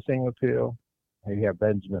Douglass made the same appeal. And you have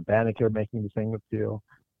Benjamin Banneker making the same appeal.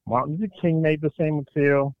 Martin Luther King made the same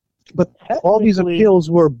appeal. But all these appeals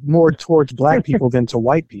were more towards black people than to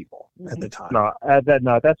white people at the time. No, at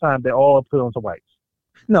that time, they're all appealing to whites.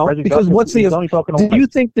 No, President because Douglas, what's the? he's only talking Do on you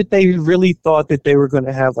think that they really thought that they were going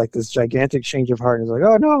to have like this gigantic change of heart? And it's like,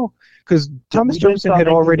 oh no, because Thomas Jefferson had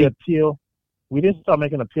already. appeal. We didn't start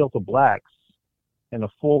making an appeal to blacks in a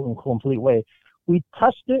full and complete way. We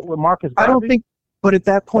touched it with Marcus Garvey. I don't think, but at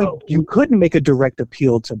that point, you couldn't make a direct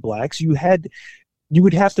appeal to blacks. You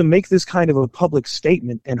would have to make this kind of a public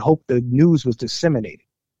statement and hope the news was disseminated.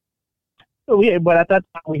 But at that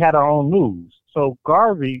time, we had our own news. So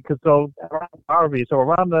Garvey,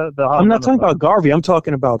 around the. I'm not talking about Garvey. I'm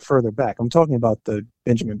talking about further back. I'm talking about the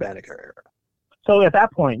Benjamin Banneker era. So at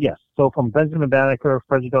that point, yes. So from Benjamin Banneker,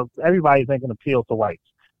 Frederick Douglass, everybody's making an appeal to whites.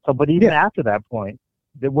 So, but even after that point,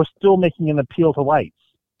 we're still making an appeal to whites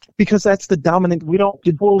because that's the dominant. We don't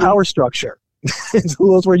power structure.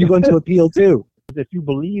 Who else were you going to appeal to? If you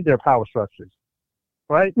believe their power structures,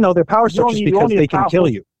 right? No, their power structures because they can kill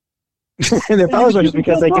you. And their power structures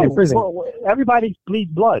because they can imprison. Everybody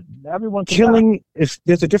bleeds blood. Everyone can killing. Die. If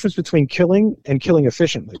there's a difference between killing and killing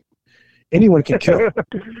efficiently. Anyone can kill.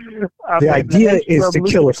 The idea is to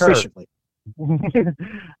kill efficiently.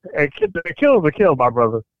 A kill is a kill, my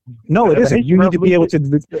brother. No, it isn't. You need to be able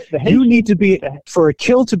to. You need to be for a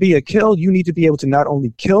kill to be a kill. You need to be able to not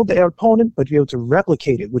only kill the opponent, but be able to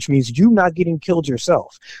replicate it, which means you not getting killed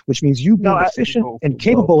yourself, which means you being efficient and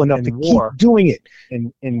capable enough to keep doing it.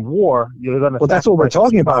 In war, you're gonna. Well, that's what we're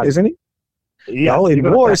talking about, isn't it? Yeah, no, in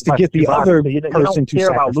war is to get the other person to care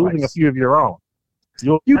sacrifice. About losing a few of your own.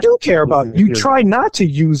 You do care about. You try not to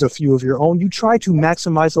use a few of your own. You try to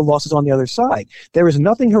maximize the losses on the other side. There is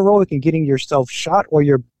nothing heroic in getting yourself shot or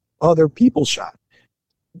your other people shot.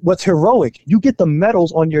 What's heroic? You get the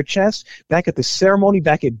medals on your chest back at the ceremony,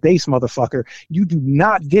 back at base, motherfucker. You do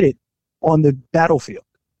not get it on the battlefield.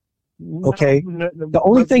 Okay? The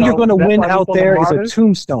only thing you're going to win out there is a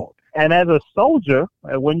tombstone. And as a soldier,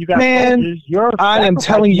 when you got soldiers, I am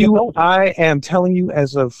telling you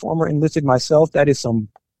as a former enlisted myself, that is some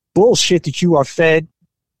bullshit that you are fed.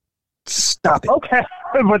 Stop it. Okay,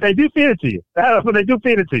 but they do feed it to you. But they do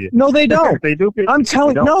feed it to you. No, they don't. They do feed I'm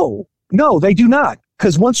telling you, no, they do not.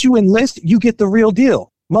 Because once you enlist, you get the real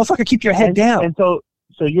deal. Motherfucker, keep your head down. And so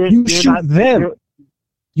you shoot them.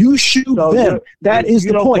 You shoot them. That is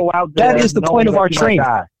the point. That is the point of our training.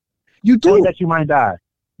 You do. That you might die.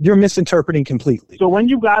 You're misinterpreting completely. So when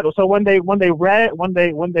they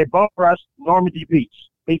bum rushed Normandy Beach,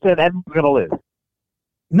 they said everyone's gonna live.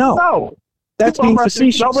 No, that's being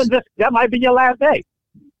facetious. That might be your last day.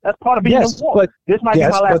 That's part of being in war. But this might be my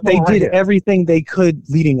last but they did everything they could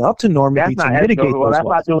leading up to Normandy to mitigate those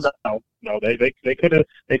losses. No, they could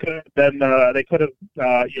have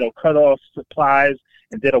cut off supplies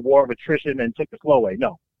and did a war of attrition and took the flow away.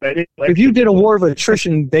 No. If you did a war of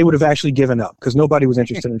attrition, they would have actually given up because nobody was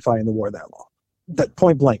interested in fighting the war that long. That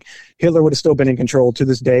point blank. Hitler would have still been in control to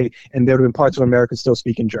this day, and there would have been parts of America still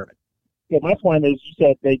speaking German. Yeah, my point is, you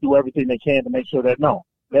said they do everything they can to make sure that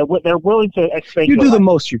they're willing to expend. You do the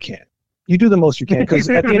most you can. You do the most you can because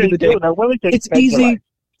at the end of the day, it's easy.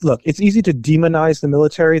 Look, it's easy to demonize the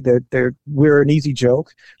military. We're an easy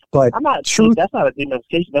joke, but that's not a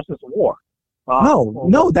demonization. That's just war.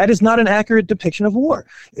 No, that is not an accurate depiction of war.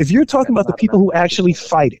 If you're talking about the people who actually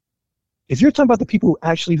fight it, if you're talking about the people who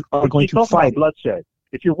actually are going to fight bloodshed,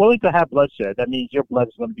 if you're willing to have bloodshed, that means your blood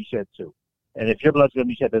is going to be shed too. And if your blood is going to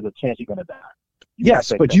be shed, there's a chance you're going to die.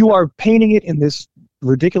 Yes, but you are painting it in this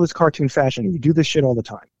ridiculous cartoon fashion. You do this shit all the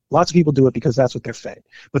time. Lots of people do it because that's what they're fed.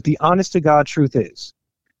 But the honest to God truth is,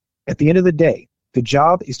 at the end of the day, the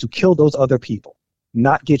job is to kill those other people.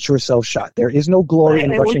 Not get yourself shot. There is no glory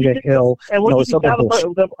in rushing a hill. And what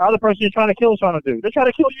the other person you're trying to kill is trying to do? They're trying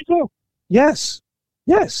to kill you too. Yes.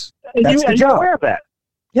 That's the job. You're aware of that.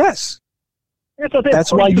 Yes. So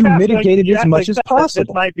that's why you mitigate it as much as possible.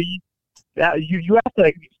 This might be. You have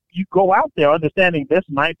to. You go out there understanding this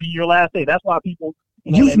might be your last day. That's why people.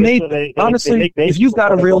 You've made honestly. If you've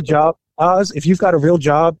got a real job, Oz, if you've got a real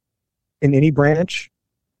job in any branch,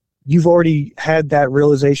 you've already had that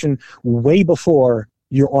realization way before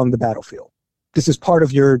you're on the battlefield. This is part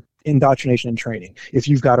of your indoctrination and training. If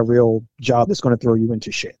you've got a real job that's going to throw you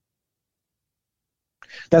into shit.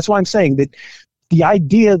 That's why I'm saying that the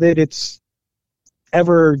idea that it's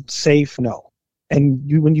ever safe, no. And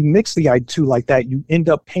when you mix the two like that, you end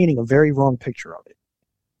up painting a very wrong picture of it.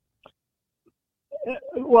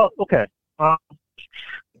 Well, okay.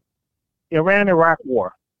 Iran-Iraq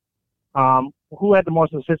war. Who had the more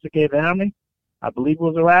sophisticated army? I believe it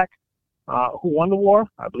was Iraq. Who won the war?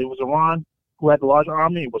 I believe it was Iran. Who had the larger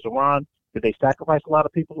army? It was Iran. Did they sacrifice a lot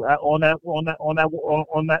of people on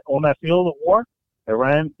that field of war?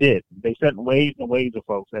 Iran did. They sent waves and waves of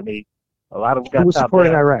folks. I mean, a lot of them got. Who was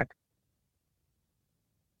supporting Iraq?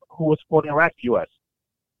 Who was supporting Iraq? The U.S.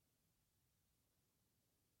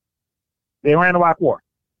 They ran the Iraq War.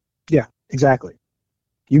 Yeah, exactly.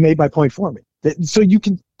 You made my point for me. So you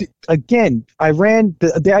can, again, Iran,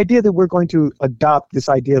 the idea that we're going to adopt this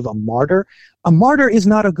idea of a martyr is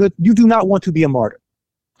not a good, you do not want to be a martyr.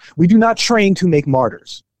 We do not train to make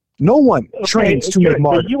martyrs. No one trains to make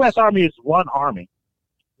martyrs. The U.S. Army is one army.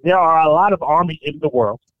 There are a lot of armies in the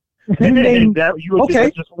world.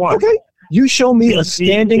 Okay. Just one. Okay. You show me a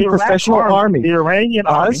standing professional army. The Iranian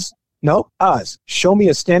army. Oz. Show me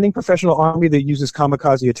a standing professional army that uses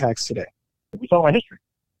kamikaze attacks today. We talking about history.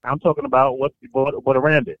 I'm talking about what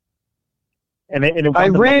Iran did. And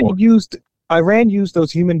Iran used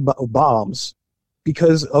those human bombs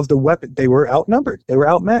because of the weapon. They were outnumbered. They were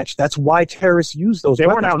outmatched. That's why terrorists use those weapons. They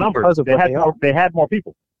weren't outnumbered. They had more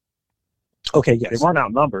people. Okay, yes. They weren't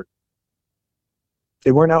outnumbered.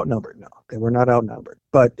 They weren't outnumbered, no. They were not outnumbered.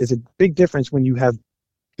 But there's a big difference when you have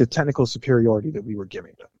the technical superiority that we were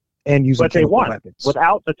giving them and using chemical weapons.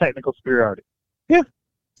 Without the technical superiority. Yeah.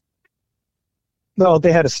 No,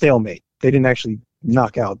 they had a stalemate. They didn't actually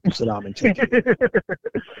knock out Saddam and take it.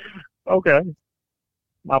 Okay.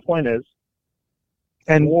 My point is,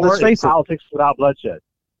 and war is politics without bloodshed.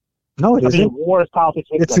 No, it isn't. War is politics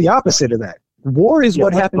with bloodshed. It's the opposite of that. War is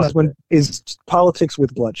what happens when is politics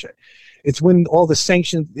with bloodshed. It's when all the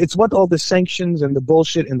sanctions, it's what all the sanctions and the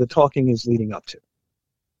bullshit and the talking is leading up to.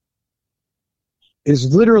 It's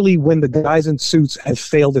literally when the guys in suits have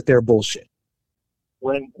failed at their bullshit.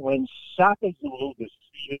 When Shaka Zulu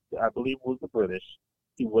defeated, I believe it was the British,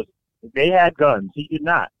 they had guns. He did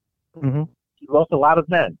not. Mm-hmm. He lost a lot of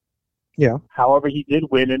men. Yeah. However, he did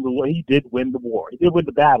win the war. He did win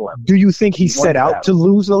the battle. Do you think he set out to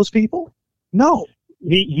lose those people? No.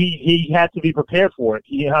 He had to be prepared for it.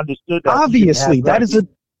 He understood that. Obviously, that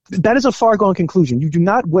is a far-going conclusion. You do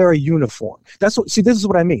not wear a uniform. This is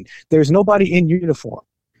what I mean. There's nobody in uniform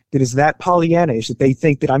that is that Pollyannish that they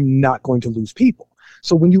think that I'm not going to lose people.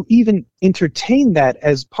 So when you even entertain that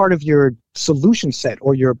as part of your solution set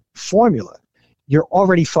or your formula, you're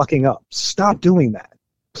already fucking up. Stop doing that.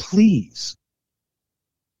 Please.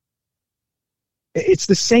 It's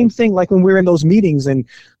the same thing like when we're in those meetings and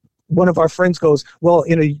one of our friends goes, well,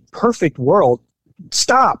 in a perfect world,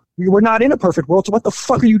 stop. We're not in a perfect world, so what the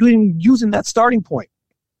fuck are you doing using that starting point?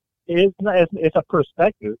 It's a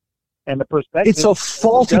perspective. And the perspective, it's a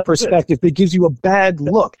faulty perspective that gives you a bad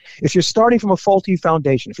look. If you're starting from a faulty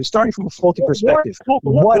foundation, if you're starting from a faulty perspective,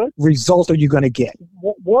 what result are you going to get?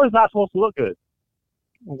 War is not supposed to look good.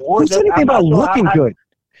 Who said anything about looking good?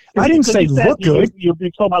 I didn't say look good. You're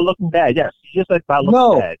talking about looking bad. Yes, you just said about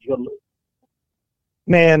looking bad.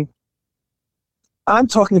 Man, I'm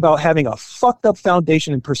talking about having a fucked up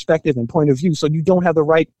foundation and perspective and point of view so you don't have the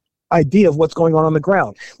right idea of what's going on the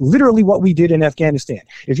ground. Literally what we did in Afghanistan.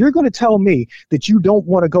 If you're going to tell me that you don't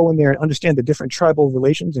want to go in there and understand the different tribal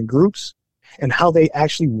relations and groups and how they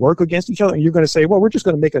actually work against each other, and you're going to say, well, we're just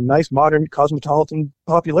going to make a nice modern cosmopolitan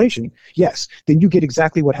population, yes, then you get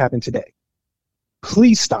exactly what happened today.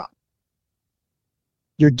 Please stop.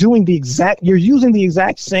 You're using the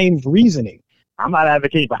exact same reasoning. I'm not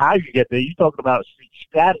advocating for how you get there. You're talking about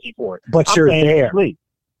strategy for it. But you're there.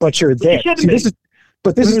 But you're there. See, this is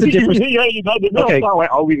the difference. Okay.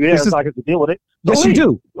 Are we there so I get to deal with it? Yes, you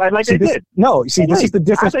do. Like they did. No, see, this is the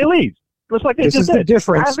difference. I say leave. Just like this is the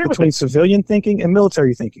difference between civilian thinking and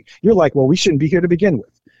military thinking. You're like, well, we shouldn't be here to begin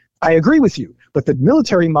with. I agree with you. But the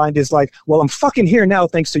military mind is like, well, I'm fucking here now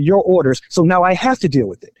thanks to your orders, so now I have to deal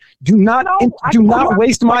with it. Do not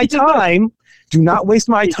waste my time. Do not waste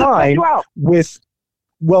my time with,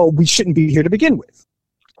 well, we shouldn't be here to begin with.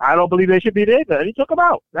 I don't believe they should be there. Then he took them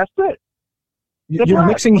out. That's it. You're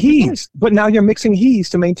mixing he's, but now you're mixing he's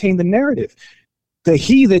to maintain the narrative. The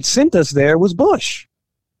he that sent us there was Bush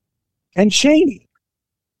and Cheney.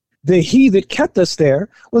 The he that kept us there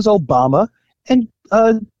was Obama and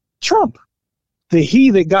Trump. The he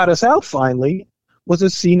that got us out finally was a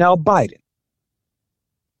senile Biden.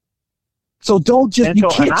 So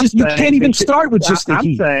you can't even start with just the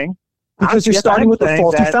he. Because you're starting with a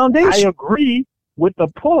faulty foundation. I agree with the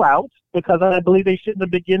pullout because I believe they shouldn't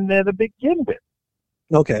have begun there to begin with.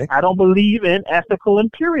 Okay. I don't believe in ethical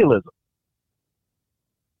imperialism.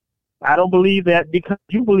 I don't believe that because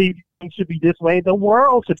you believe it should be this way, the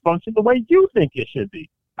world should function the way you think it should be.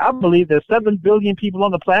 I believe there's 7 billion people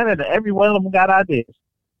on the planet and every one of them got ideas.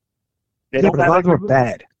 But a lot of them are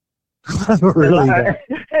bad. Really bad.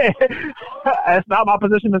 That's not my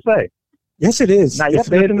position to say. Yes, it is. Not your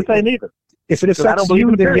position to say neither. If it affects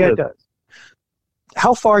you, then yeah, it does.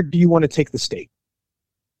 How far do you want to take the state?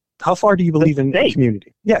 How far do you believe in the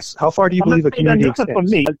community? Yes. How far do you believe a community extends? For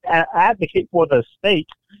me, I advocate for the state.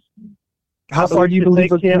 How far do you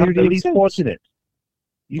believe a community extends? Least fortunate.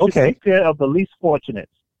 You should take care of the least fortunate.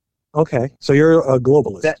 Okay, so you're a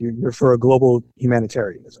globalist. You're for a global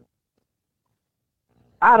humanitarianism.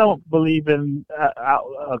 I don't believe in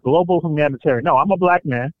a global humanitarian. No, I'm a black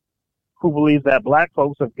man who believes that black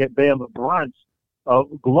folks have bearing the brunt of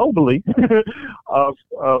globally of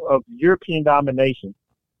European domination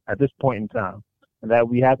at this point in time, and that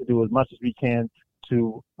we have to do as much as we can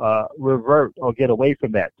to revert or get away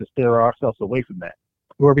from that, to steer ourselves away from that.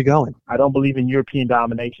 Where are we going? I don't believe in European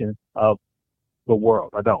domination of the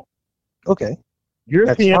world. I don't. Okay.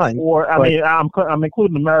 European, that's fine, I'm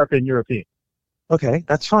including America and European. Okay,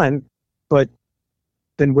 that's fine, but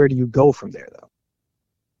then where do you go from there, though?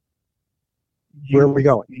 Where are we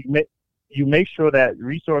going? You make sure that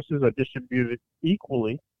resources are distributed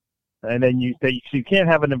equally, and then you can't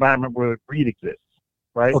have an environment where greed exists,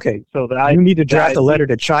 right? Okay, so you need to draft a letter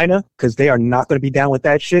to China because they are not going to be down with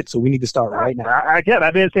that shit. So we need to start right now. I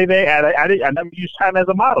didn't say they. I never used China as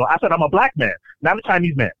a model. I said I'm a black man, not a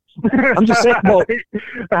Chinese man. I'm just saying. Well,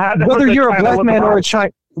 whether you're a black man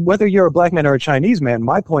or a Chinese man,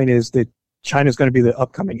 my point is that China's going to be the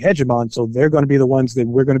upcoming hegemon, so they're going to be the ones that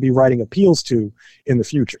we're going to be writing appeals to in the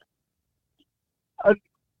future.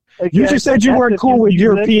 You just said you weren't cool with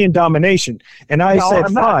European domination, and I said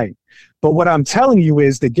fine. But what I'm telling you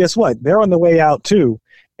is that guess what? They're on the way out too,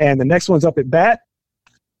 and the next ones up at bat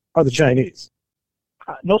are the Chinese.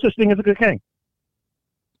 No such thing as a good king.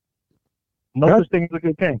 No such thing as a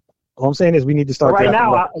good king. All I'm saying is we need to start. Right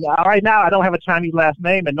now, I don't have a Chinese last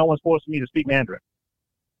name, and no one's forcing me to speak Mandarin.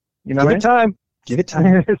 You know what I mean? Give it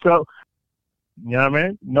time. So, you know what I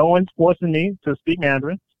mean? No one's forcing me to speak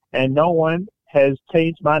Mandarin, and no one has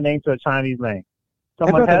changed my name to a Chinese name.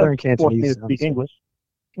 Someone has forced me to speak English.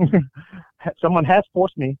 Someone has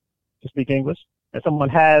forced me to speak English, and someone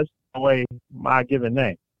has taken away my given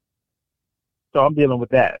name. So I'm dealing with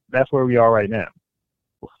that. That's where we are right now.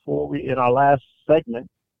 In our last segment,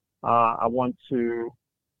 I want to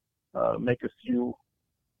make a few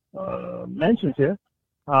mentions here.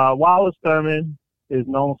 Wallace Thurman is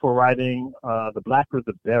known for writing The Blacker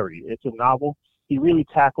the Berry. It's a novel. He really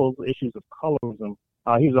tackles issues of colorism.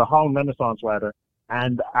 He's a Harlem Renaissance writer,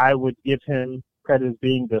 and I would give him credit as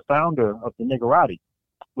being the founder of the Niggerati,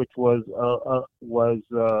 which was a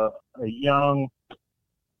young,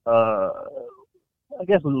 I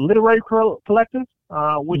guess, literary collective,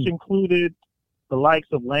 which included the likes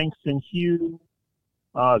of Langston Hughes,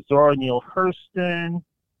 Zora Neale Hurston,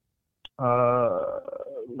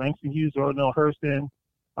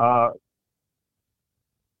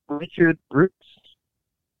 Richard Brooks.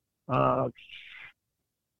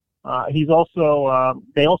 He's also.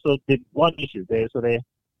 They also did one issue. They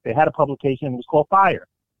had a publication. It was called Fire,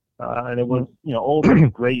 and it was old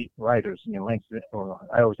great writers. Langston, or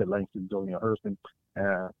I always said Langston, Zora Neale Hurston,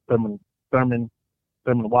 Thurman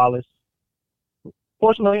Wallace.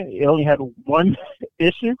 Fortunately, it only had one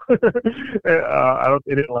issue. It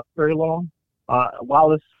didn't last very long.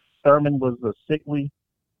 Wallace Thurman was a sickly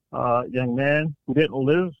young man who didn't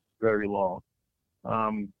live very long.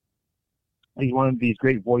 He's one of these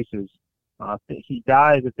great voices. He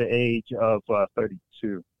died at the age of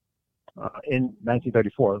 32 in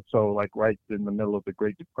 1934, so like right in the middle of the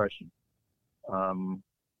Great Depression. And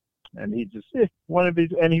he just one of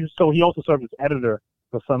these, and he also served as editor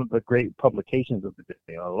for some of the great publications of the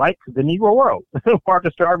day, like the Negro World,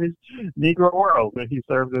 Marcus Garvey's Negro World, that he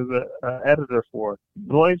served as an editor for.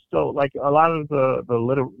 So, like a lot of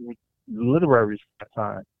the literaries at the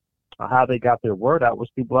time, how they got their word out was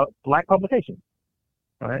through black publications,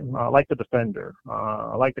 right? Like the Defender,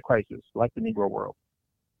 like the Crisis, like the Negro World.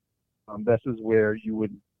 This is where you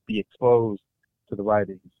would be exposed to the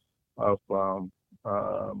writings of,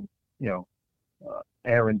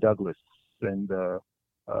 Aaron Douglas and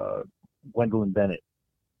Gwendolyn Bennett.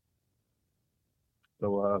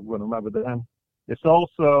 So we're going to remember them. This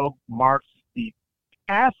also marks the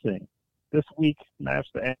passing. This week marks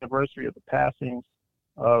the anniversary of the passing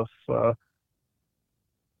of,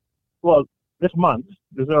 this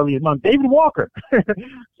early month, David Walker.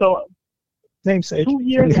 So, namesake. 2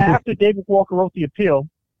 years after David Walker wrote the appeal,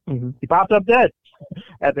 he popped up dead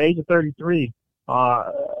at the age of 33.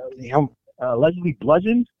 Allegedly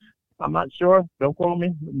bludgeoned. I'm not sure. Don't quote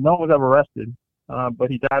me. No one was ever arrested, but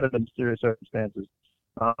he died under mysterious circumstances.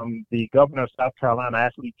 The governor of South Carolina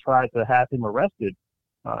actually tried to have him arrested,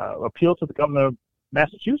 appealed to the governor of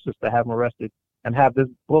Massachusetts to have him arrested and have this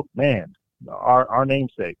book banned, our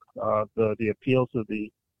namesake, the appeal to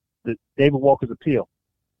the David Walker's appeal,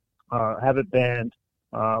 have it banned,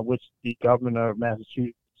 which the governor of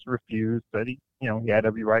Massachusetts refused. But he had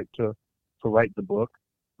every right to write the book.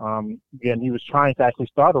 Again, he was trying to actually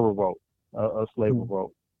start a revolt, a slave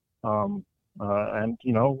revolt, And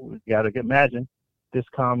you got to imagine this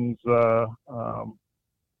comes on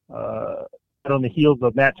the heels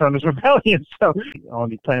of Nat Turner's rebellion. So on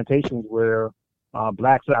these plantations where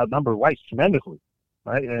blacks outnumber whites tremendously,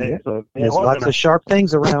 right? Yeah. So there's lots of sharp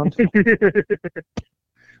things around.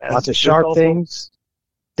 Lots of sharp things.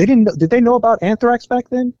 Did they know about anthrax back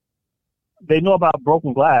then? They know about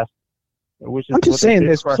broken glass, which is. I'm just saying,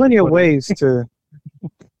 there's plenty of ways to.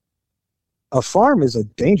 A farm is a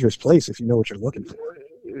dangerous place if you know what you're looking for.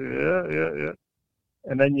 Yeah.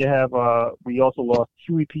 And then you have, we also lost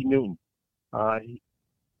Huey P. Newton. I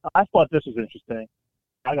thought this was interesting.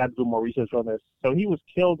 I got to do more research on this. So he was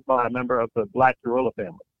killed by a member of the Black Guerrilla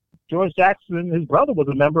family. George Jackson, his brother, was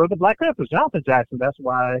a member of the Black Panthers, Jonathan Jackson. That's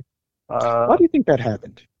why. Why do you think that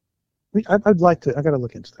happened? I got to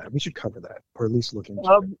look into that. We should cover that, or at least look into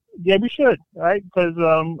it. Yeah, we should, right? Because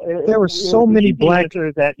there were so many black.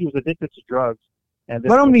 That he was addicted to drugs, and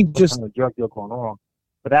I don't mean just a drug deal going on.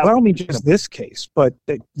 But I don't mean just this case, but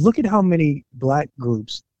look at how many black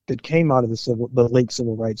groups that came out of the late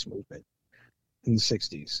civil rights movement in the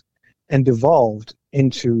 '60s and devolved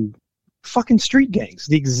into fucking street gangs,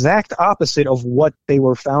 the exact opposite of what they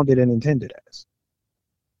were founded and intended as.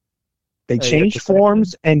 They changed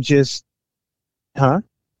forms and just, And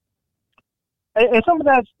some of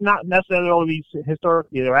that's not necessarily always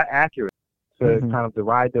historically accurate to kind of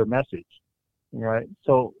deride their message, right?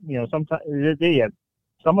 So sometimes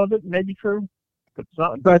some of it may be true, but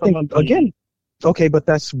I think again, okay, but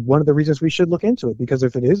that's one of the reasons we should look into it, because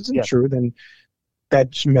if it isn't true, then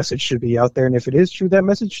that message should be out there, and if it is true, that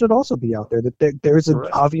message should also be out there. That there is an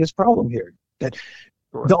obvious problem here. That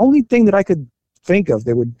the only thing that I could think of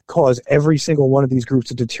that would cause every single one of these groups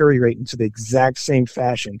to deteriorate into the exact same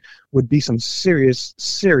fashion would be some serious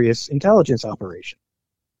intelligence operation.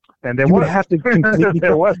 And there would have to completely.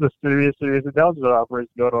 There was a serious intelligence operation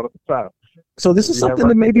going on at the time. So this is something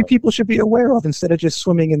that maybe people should be aware of instead of just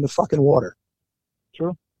swimming in the fucking water.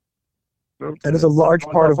 True. That is a large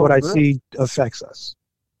part of what I see affects us.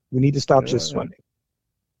 We need to stop just swimming.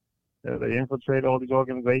 Yeah, they infiltrate all these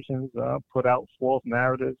organizations, put out false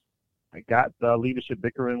narratives. They got leadership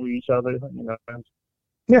bickering with each other.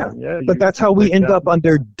 But that's how we end up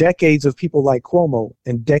under decades of people like Cuomo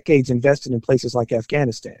and decades invested in places like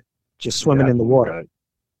Afghanistan, just swimming in the water. Right.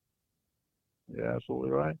 Yeah, absolutely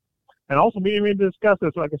right. And also, we didn't even discuss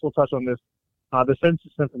this, so I guess we'll touch on this. The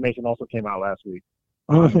census information also came out last week.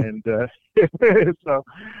 And so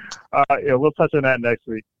we'll touch on that next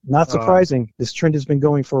week. Not surprising. This trend has been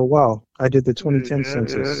going for a while. I did the 2010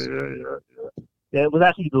 census. Yeah, it was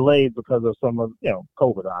actually delayed because of some of,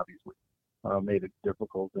 COVID, obviously, made it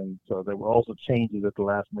difficult. And so there were also changes at the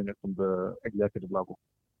last minute from the executive level.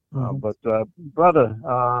 But, brother,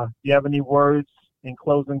 do you have any words in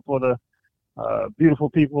closing for the beautiful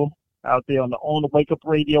people out there on the Wake Up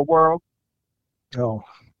Radio world? Oh,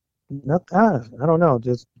 I don't know.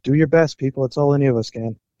 Just do your best, people. It's all any of us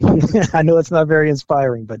can. I know it's not very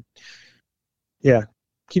inspiring, but yeah,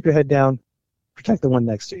 keep your head down. Protect the one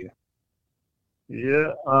next to you.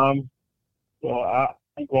 Yeah. Well,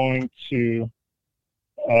 I'm going to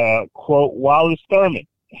quote Wallace Thurman.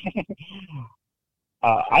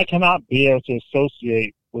 I cannot bear to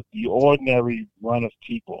associate with the ordinary run of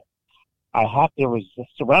people. I have to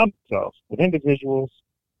surround myself with individuals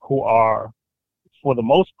who are, for the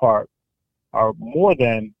most part, are more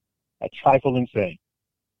than a trifle insane.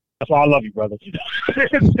 That's why I love you, brother.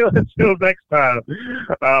 Until next time.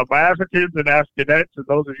 My Africans and Africanettes, and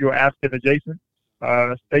those of you who are African adjacent,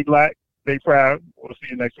 stay black, stay proud. We'll see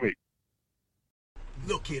you next week.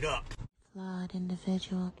 Look it up. Flawed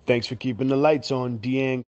individual. Thanks for keeping the lights on,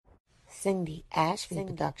 Deang. Cindy Ashby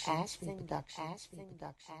Production.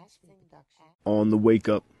 On the Wake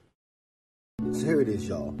Up. So here it is,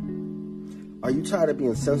 y'all. Are you tired of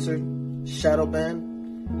being censored, shadow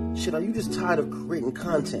banned? Shit, are you just tired of creating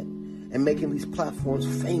content and making these platforms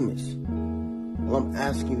famous? Well, I'm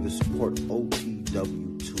asking you to support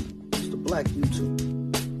OTW2. It's the Black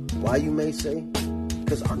YouTube. Why, you may say?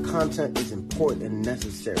 Because our content is important and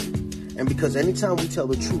necessary. And because anytime we tell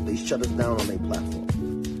the truth, they shut us down on their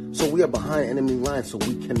platform. So we are behind enemy lines, so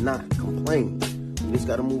we cannot complain. We just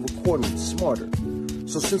got to move accordingly, smarter.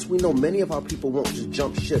 So since we know many of our people won't just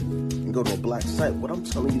jump ship and go to a black site, what I'm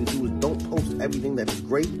telling you to do is don't post everything that is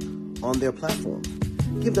great on their platform.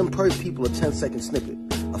 Give them per people a 10-second snippet,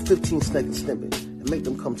 a 15-second snippet, and make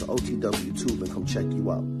them come to OTW Tube and come check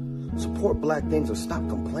you out. Support black things or stop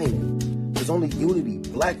complaining. There's only unity,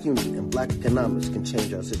 black unity, and black economics can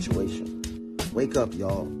change our situation. Wake up,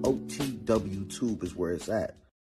 y'all. OTW Tube is where it's at.